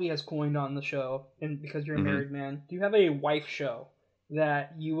something Shelby has coined on the show, and because you're a married man, do you have a wife show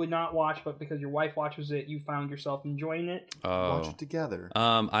that you would not watch, but because your wife watches it, you found yourself enjoying it? Watch it together.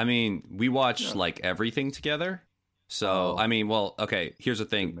 I mean, we watch like everything together. So, I mean, well, okay, here's the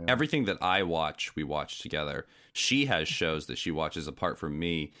thing. Everything that I watch, we watch together. She has shows that she watches apart from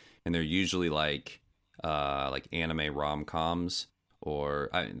me, and they're usually like anime rom-coms. Or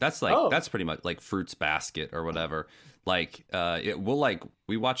that's pretty much like Fruits Basket or whatever. Like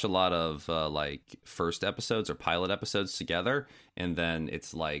we watch a lot of like first episodes or pilot episodes together, and then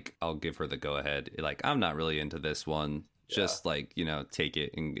it's like I'll give her the go ahead. Like I'm not really into this one. Just like take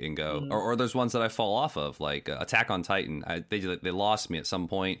it and go. Or there's ones that I fall off of, like Attack on Titan. They lost me at some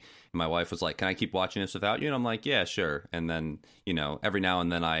point, and my wife was like, "Can I keep watching this without you?" And I'm like, "Yeah, sure." And then every now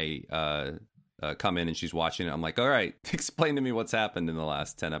and then I come in and she's watching it. I'm like, all right, explain to me what's happened in the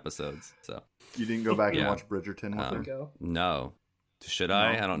last 10 episodes. So you didn't go back and watch Bridgerton with her? No. Should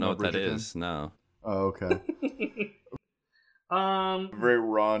I? I don't know what Bridgerton? That is. No. Oh, okay. Very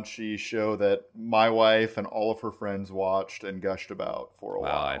raunchy show that my wife and all of her friends watched and gushed about for a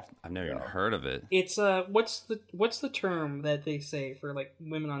while. I've never even heard of it. It's what's the term that they say for like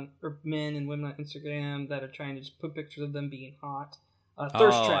men and women on Instagram that are trying to just put pictures of them being hot?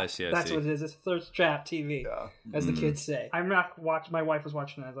 Thirst trap. I see. That's what it is. It's thirst trap TV, as the kids say. I'm not watching. My wife was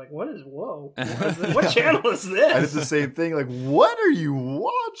watching. I was like, "Whoa! What channel is this?" I did the same thing. Like, what are you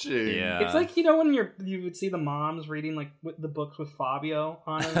watching? Yeah, it's like when you would see the moms reading like the books with Fabio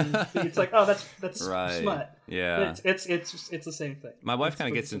on them. And it's like, oh, that's right. Smut. Yeah, it's the same thing. My wife kind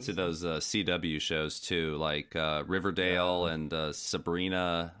of gets into those CW shows too, like Riverdale and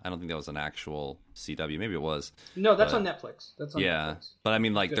Sabrina. I don't think that was an actual CW. Maybe it was. No, that's on Netflix. That's on Netflix. But I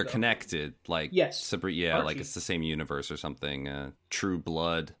mean, like they're connected. Like Sabrina, Archie. like it's the same universe or something. True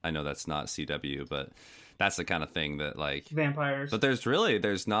Blood. I know that's not CW, but that's the kind of thing that like vampires. But there's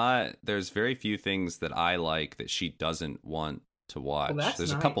very few things that I like that she doesn't want to watch. Well,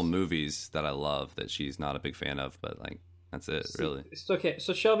 there's a couple movies that I love that she's not a big fan of, but like that's it, really. Okay,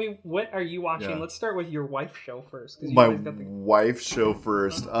 so Shelby, what are you watching? Let's start with your wife show first. My wife show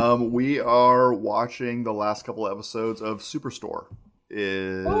first. We are watching the last couple of episodes of Superstore.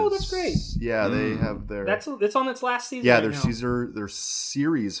 That's great. Yeah, they have their. It's on its last season. Yeah, their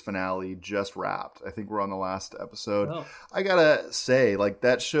series finale just wrapped. I think we're on the last episode. Oh. I gotta say, like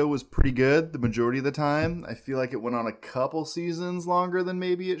that show was pretty good the majority of the time. I feel like it went on a couple seasons longer than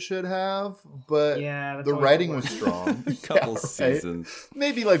maybe it should have, but the writing was strong. Couple seasons,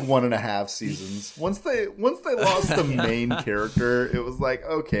 maybe like 1.5 seasons. Once they lost the main character, it was like,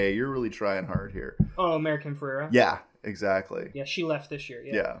 okay, you're really trying hard here. Oh, American Ferrera. Yeah. Exactly. Yeah, she left this year.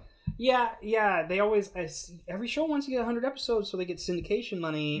 Yeah. They always every show wants to get 100 episodes so they get syndication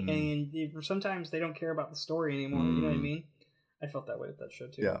money, and sometimes they don't care about the story anymore. You know what I mean? I felt that way with that show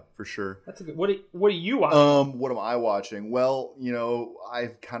too. Yeah, for sure. That's a good. What are you watching? What am I watching? Well,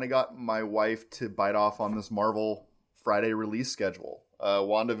 I've kind of got my wife to bite off on this Marvel Friday release schedule.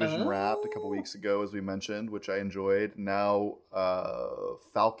 WandaVision wrapped a couple weeks ago, as we mentioned, which I enjoyed. Now,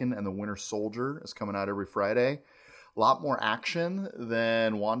 Falcon and the Winter Soldier is coming out every Friday. A lot more action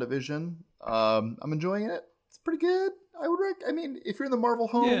than WandaVision. I'm enjoying it. It's pretty good. I mean, if you're in the Marvel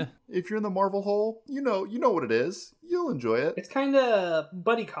home, if you're in the Marvel hole, you know what it is. You'll enjoy it. It's kind of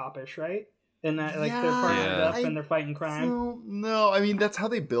buddy cop-ish, right? And that like they're partnered up and they're fighting crime. No, I mean that's how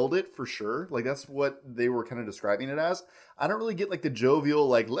they build it for sure. Like that's what they were kind of describing it as. I don't really get like the jovial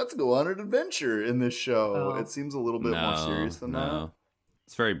like let's go on an adventure in this show. It seems a little bit more serious than that.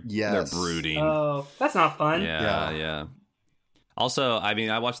 It's very they're brooding. Oh, that's not fun. Yeah. Also, I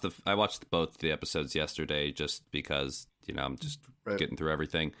mean, I watched both the episodes yesterday just because I'm just getting through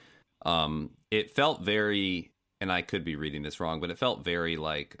everything. It felt very. And I could be reading this wrong, but it felt very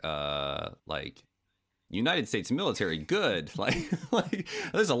like United States military good. Like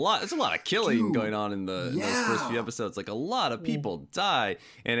there's a lot of killing going on in those first few episodes. Like a lot of people die,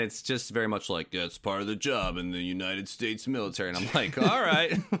 and it's just very much like it's part of the job in the United States military. And I'm like, all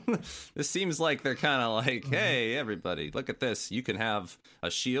right, this seems like they're kind of like, hey, everybody, look at this. You can have a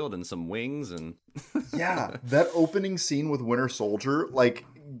shield and some wings, and that opening scene with Winter Soldier, like.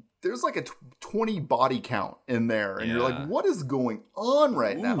 There's like a 20 body count in there, and you're like, "What is going on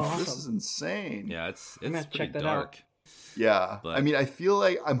right now? Awesome. This is insane." Yeah, it's pretty dark. Yeah, but, I mean, I feel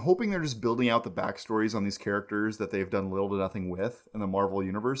like I'm hoping they're just building out the backstories on these characters that they've done little to nothing with in the Marvel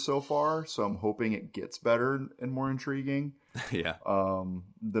universe so far. So I'm hoping it gets better and more intriguing. Yeah.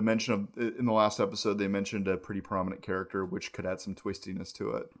 The mention of in the last episode, they mentioned a pretty prominent character, which could add some twistiness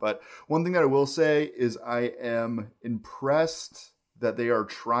to it. But one thing that I will say is I am impressed that they are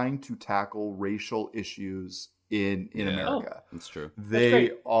trying to tackle racial issues in America. That's true.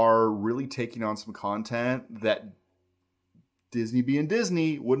 They are really taking on some content that Disney being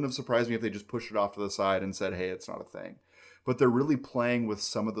Disney wouldn't have surprised me if they just pushed it off to the side and said, hey, it's not a thing. But they're really playing with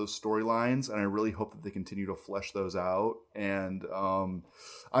some of those storylines, and I really hope that they continue to flesh those out. And I'm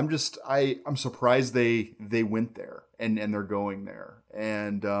surprised they went there and they're going there.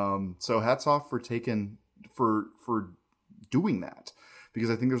 And so hats off for doing that, because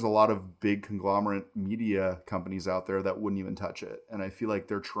I think there's a lot of big conglomerate media companies out there that wouldn't even touch it. And I feel like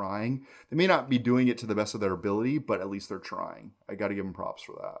they're trying. They may not be doing it to the best of their ability, but at least they're trying. I got to give them props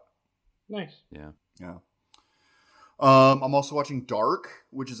for that. Nice. Yeah. I'm also watching Dark,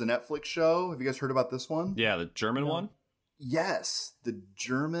 which is a Netflix show. Have you guys heard about this one? Yeah, the German one? Yes, the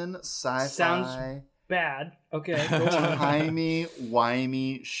German sci-fi. Sounds bad. Okay.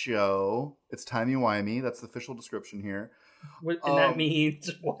 Timey-wimey show. It's timey-wimey. That's the official description here. And that means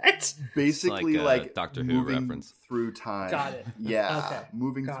what? Basically, like Doctor Who moving reference through time. Got it. Yeah, okay.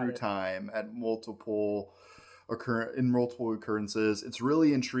 Moving through time at multiple occurrences. It's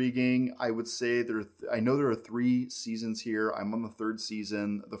really intriguing. I would say I know there are 3 seasons here. I'm on the 3rd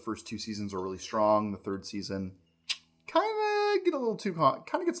season. The first 2 seasons are really strong. The 3rd season kind of gets a little too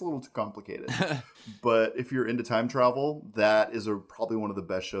complicated. But if you're into time travel, that is probably one of the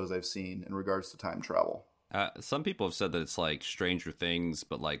best shows I've seen in regards to time travel. Some people have said that it's like Stranger Things,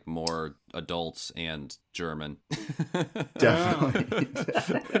 but like more adults and German. Definitely.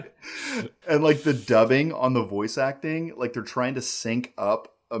 And like the dubbing on the voice acting, like they're trying to sync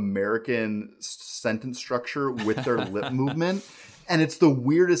up American sentence structure with their lip movement. And it's the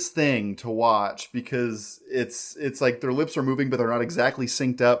weirdest thing to watch because it's like their lips are moving, but they're not exactly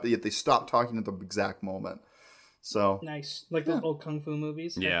synced up, yet they stop talking at the exact moment. So nice. Like those old kung fu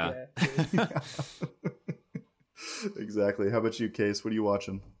movies. Yeah. Exactly. How about you, Case? What are you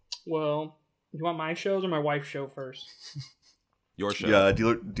watching? Well, you want my shows or my wife's show first? Your show. Yeah,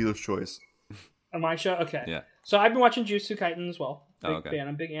 dealer's choice. My show? Okay. Yeah. So I've been watching Jujutsu Kaisen as well. Big fan.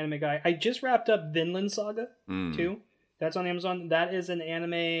 I'm a big anime guy. I just wrapped up Vinland Saga 2. That's on Amazon. That is an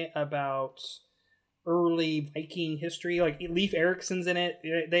anime about early Viking history. Like Leif Erikson's in it.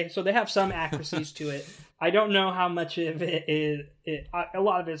 They have some accuracies to it. I don't know how much of it is. A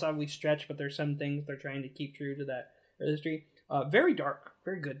lot of it is obviously stretched, but there's some things they're trying to keep true to that history. Very dark.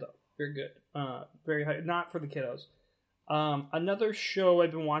 Very good though. Very good. Very high. Not for the kiddos. Another show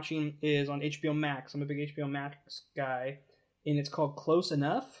I've been watching is on HBO Max. I'm a big HBO Max guy, and it's called Close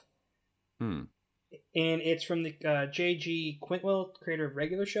Enough. And it's from the J.G. Quintwell, creator of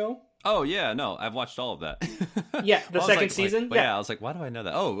Regular Show. Oh, yeah, no, I've watched all of that. Yeah, the second season. Yeah, I was like, why do I know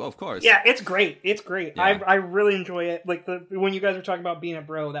that? Oh, of course. Yeah, it's great. It's great. Yeah. I really enjoy it. Like when you guys were talking about being a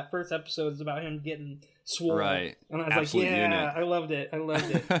bro, that first episode is about him getting swole. Right. And I was Absolute like, yeah, unit. I loved it.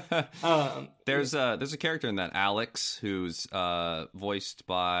 There's a character in that, Alex, who's voiced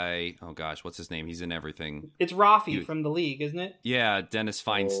by, oh gosh, what's his name? He's in everything. It's Rafi from The League, isn't it? Yeah, Dennis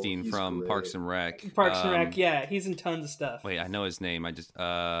Feinstein from great. Parks and Rec. Parks and Rec, yeah. He's in tons of stuff. Wait, I know his name. I just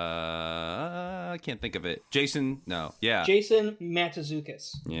I can't think of it. Jason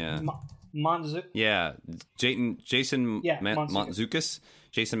Mantzoukas. Yeah. Mantzoukas. Yeah, Jason Mantzoukas.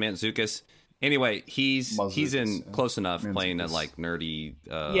 Jason Mantzoukas. Anyway, he's in Close Enough, playing a like nerdy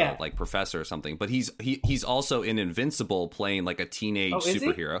like professor or something. But he's also in Invincible, playing like a teenage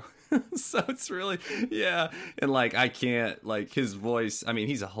superhero. So it's really, yeah. And like, I can't, like, his voice, I mean,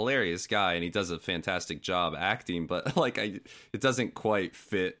 he's a hilarious guy and he does a fantastic job acting, but like, it doesn't quite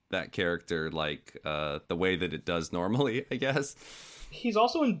fit that character like the way that it does normally, I guess. He's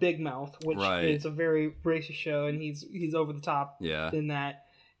also in Big Mouth, which is a very racist show, and he's over the top in that.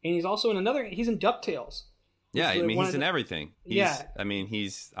 And he's also in he's in DuckTales. Yeah, I mean, he's in everything. I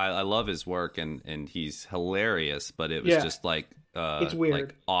mean, I love his work, and he's hilarious, but it was just like, it's weird,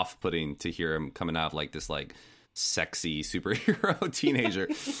 like off-putting to hear him coming out of like this like sexy superhero teenager.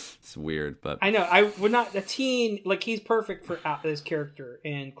 It's weird, but I know I would not a teen like he's perfect for this character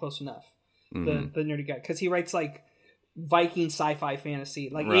and Close Enough, the nerdy guy, because he writes like Viking sci-fi fantasy.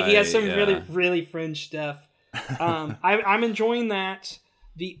 Like he has some really fringe stuff. I'm enjoying that.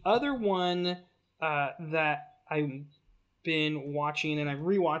 The other one that I've been watching and I'm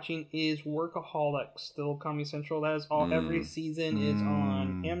rewatching is Workaholics, still Comedy Central. That is every season is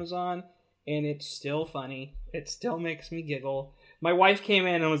on Amazon, and it's still funny. It still makes me giggle. My wife came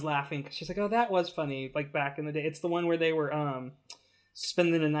in and was laughing because she's like, "Oh, that was funny." Like back in the day, it's the one where they were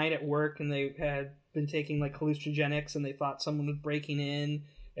spending the night at work and they had been taking like hallucinogenics and they thought someone was breaking in,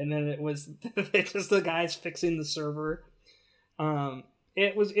 and then it was it's just the guys fixing the server.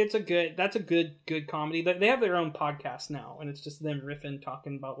 That's a good comedy. They have their own podcast now, and it's just them riffing,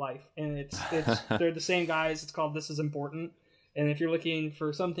 talking about life, and it's they're the same guys. It's called This Is Important, and if you're looking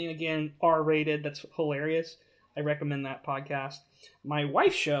for something again R-rated that's hilarious, I recommend that podcast. My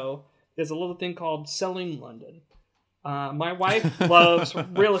wife's show is a little thing called Selling London. My wife loves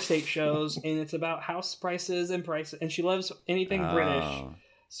real estate shows, and it's about house prices, and she loves anything British.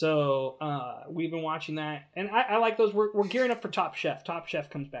 So we've been watching that, and I like those. We're gearing up for Top Chef. Top Chef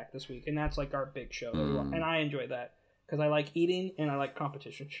comes back this week, and that's like our big show, and I enjoy that because I like eating and I like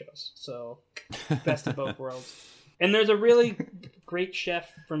competition shows. So best of both worlds. And there's a really great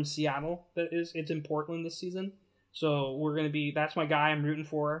chef from Seattle it's in Portland this season. So that's my guy I'm rooting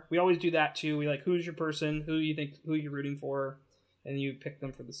for. We always do that too. We like, who's your person? Who you're rooting for? And you pick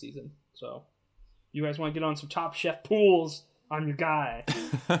them for the season. So you guys want to get on some Top Chef pools? I'm your guy.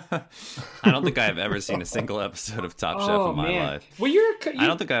 I don't think I've ever seen a single episode of Top Chef in my life. Well, I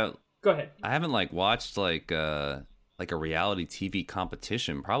don't think I. Go ahead. I haven't like watched like a reality TV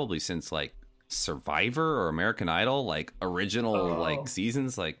competition probably since like Survivor or American Idol, like original like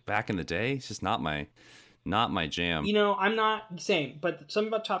seasons like back in the day. It's just not my jam. You know, I'm not same, but something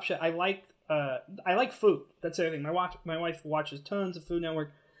about Top Chef. I like food. That's the other thing. My wife watches tons of Food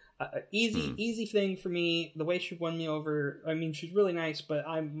Network. Easy thing for me. The way she won me over. I mean, she's really nice, but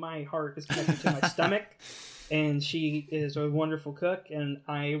my heart is connected to my stomach, and she is a wonderful cook. And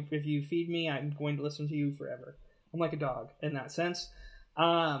if you feed me, I'm going to listen to you forever. I'm like a dog in that sense.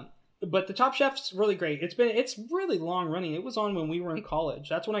 But the Top Chef's really great. It's really long running. It was on when we were in college.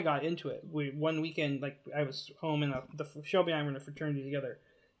 That's when I got into it. One weekend, like I was home, and Shelby and I were in a fraternity together.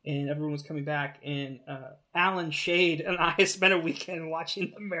 And everyone was coming back, and Alan Shade and I spent a weekend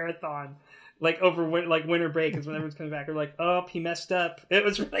watching the marathon, like over winter break is when everyone's coming back. We're like, oh, he messed up. It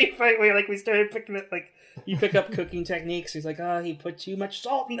was really funny. We started picking it, like you pick up cooking techniques. He's like, oh, he put too much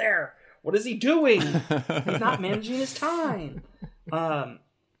salt in there. What is he doing? He's not managing his time.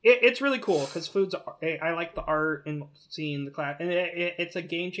 It's really cool because I like the art and seeing the class, and it's a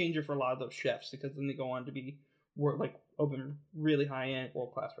game changer for a lot of those chefs because then they go on to be open really high-end,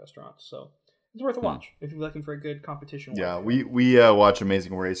 world-class restaurants. So it's worth a watch if you're looking for a good competition. Yeah, we watch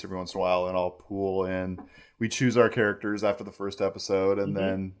Amazing Race every once in a while, and I'll pool in. We choose our characters after the first episode, and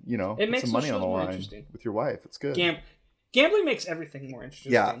then, it put some money on the line with your wife. It's good. Gambling makes everything more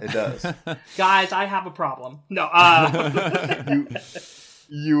interesting. Yeah, it does. Guys, I have a problem. No.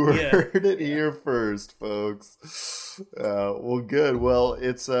 You heard it here first, folks. Well, good. Well,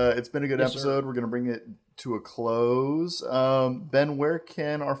 it's been a good episode. Sir. We're going to bring it to a close. Ben, where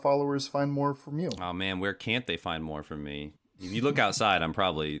can our followers find more from you? Oh man, where can't they find more from me? If you look outside, I'm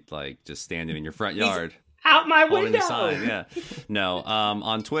probably like just standing in your front yard. Out my window. Sign, yeah. No.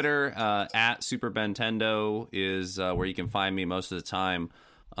 On Twitter, at SuperBentendo is where you can find me most of the time.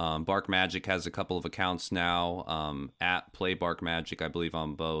 Bark Magic has a couple of accounts now. At Play Bark Magic, I believe,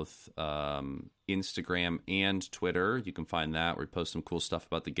 on both Instagram and Twitter. You can find that. We post some cool stuff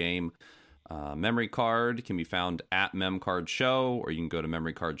about the game. Memory Card can be found at MemCardShow, or you can go to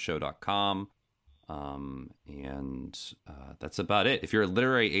memorycardshow.com. And that's about it. If you're a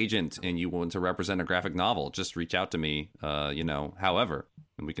literary agent and you want to represent a graphic novel, just reach out to me, however,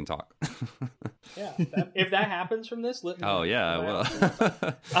 and we can talk. Yeah, if that happens from this, let me know. Oh, yeah, I will.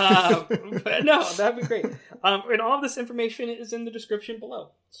 No, that'd be great. And all of this information is in the description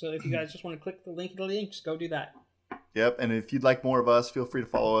below. So if you guys just want to click the link, just go do that. Yep, and if you'd like more of us, feel free to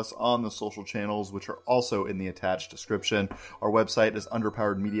follow us on the social channels, which are also in the attached description. Our website is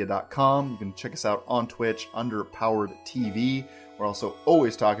underpoweredmedia.com. You can check us out on Twitch, Underpowered TV. We're also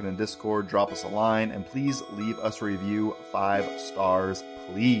always talking in Discord. Drop us a line, and please leave us a review. 5 stars,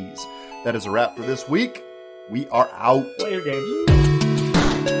 please. That is a wrap for this week. We are out. Play your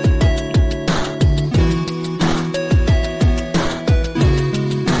game.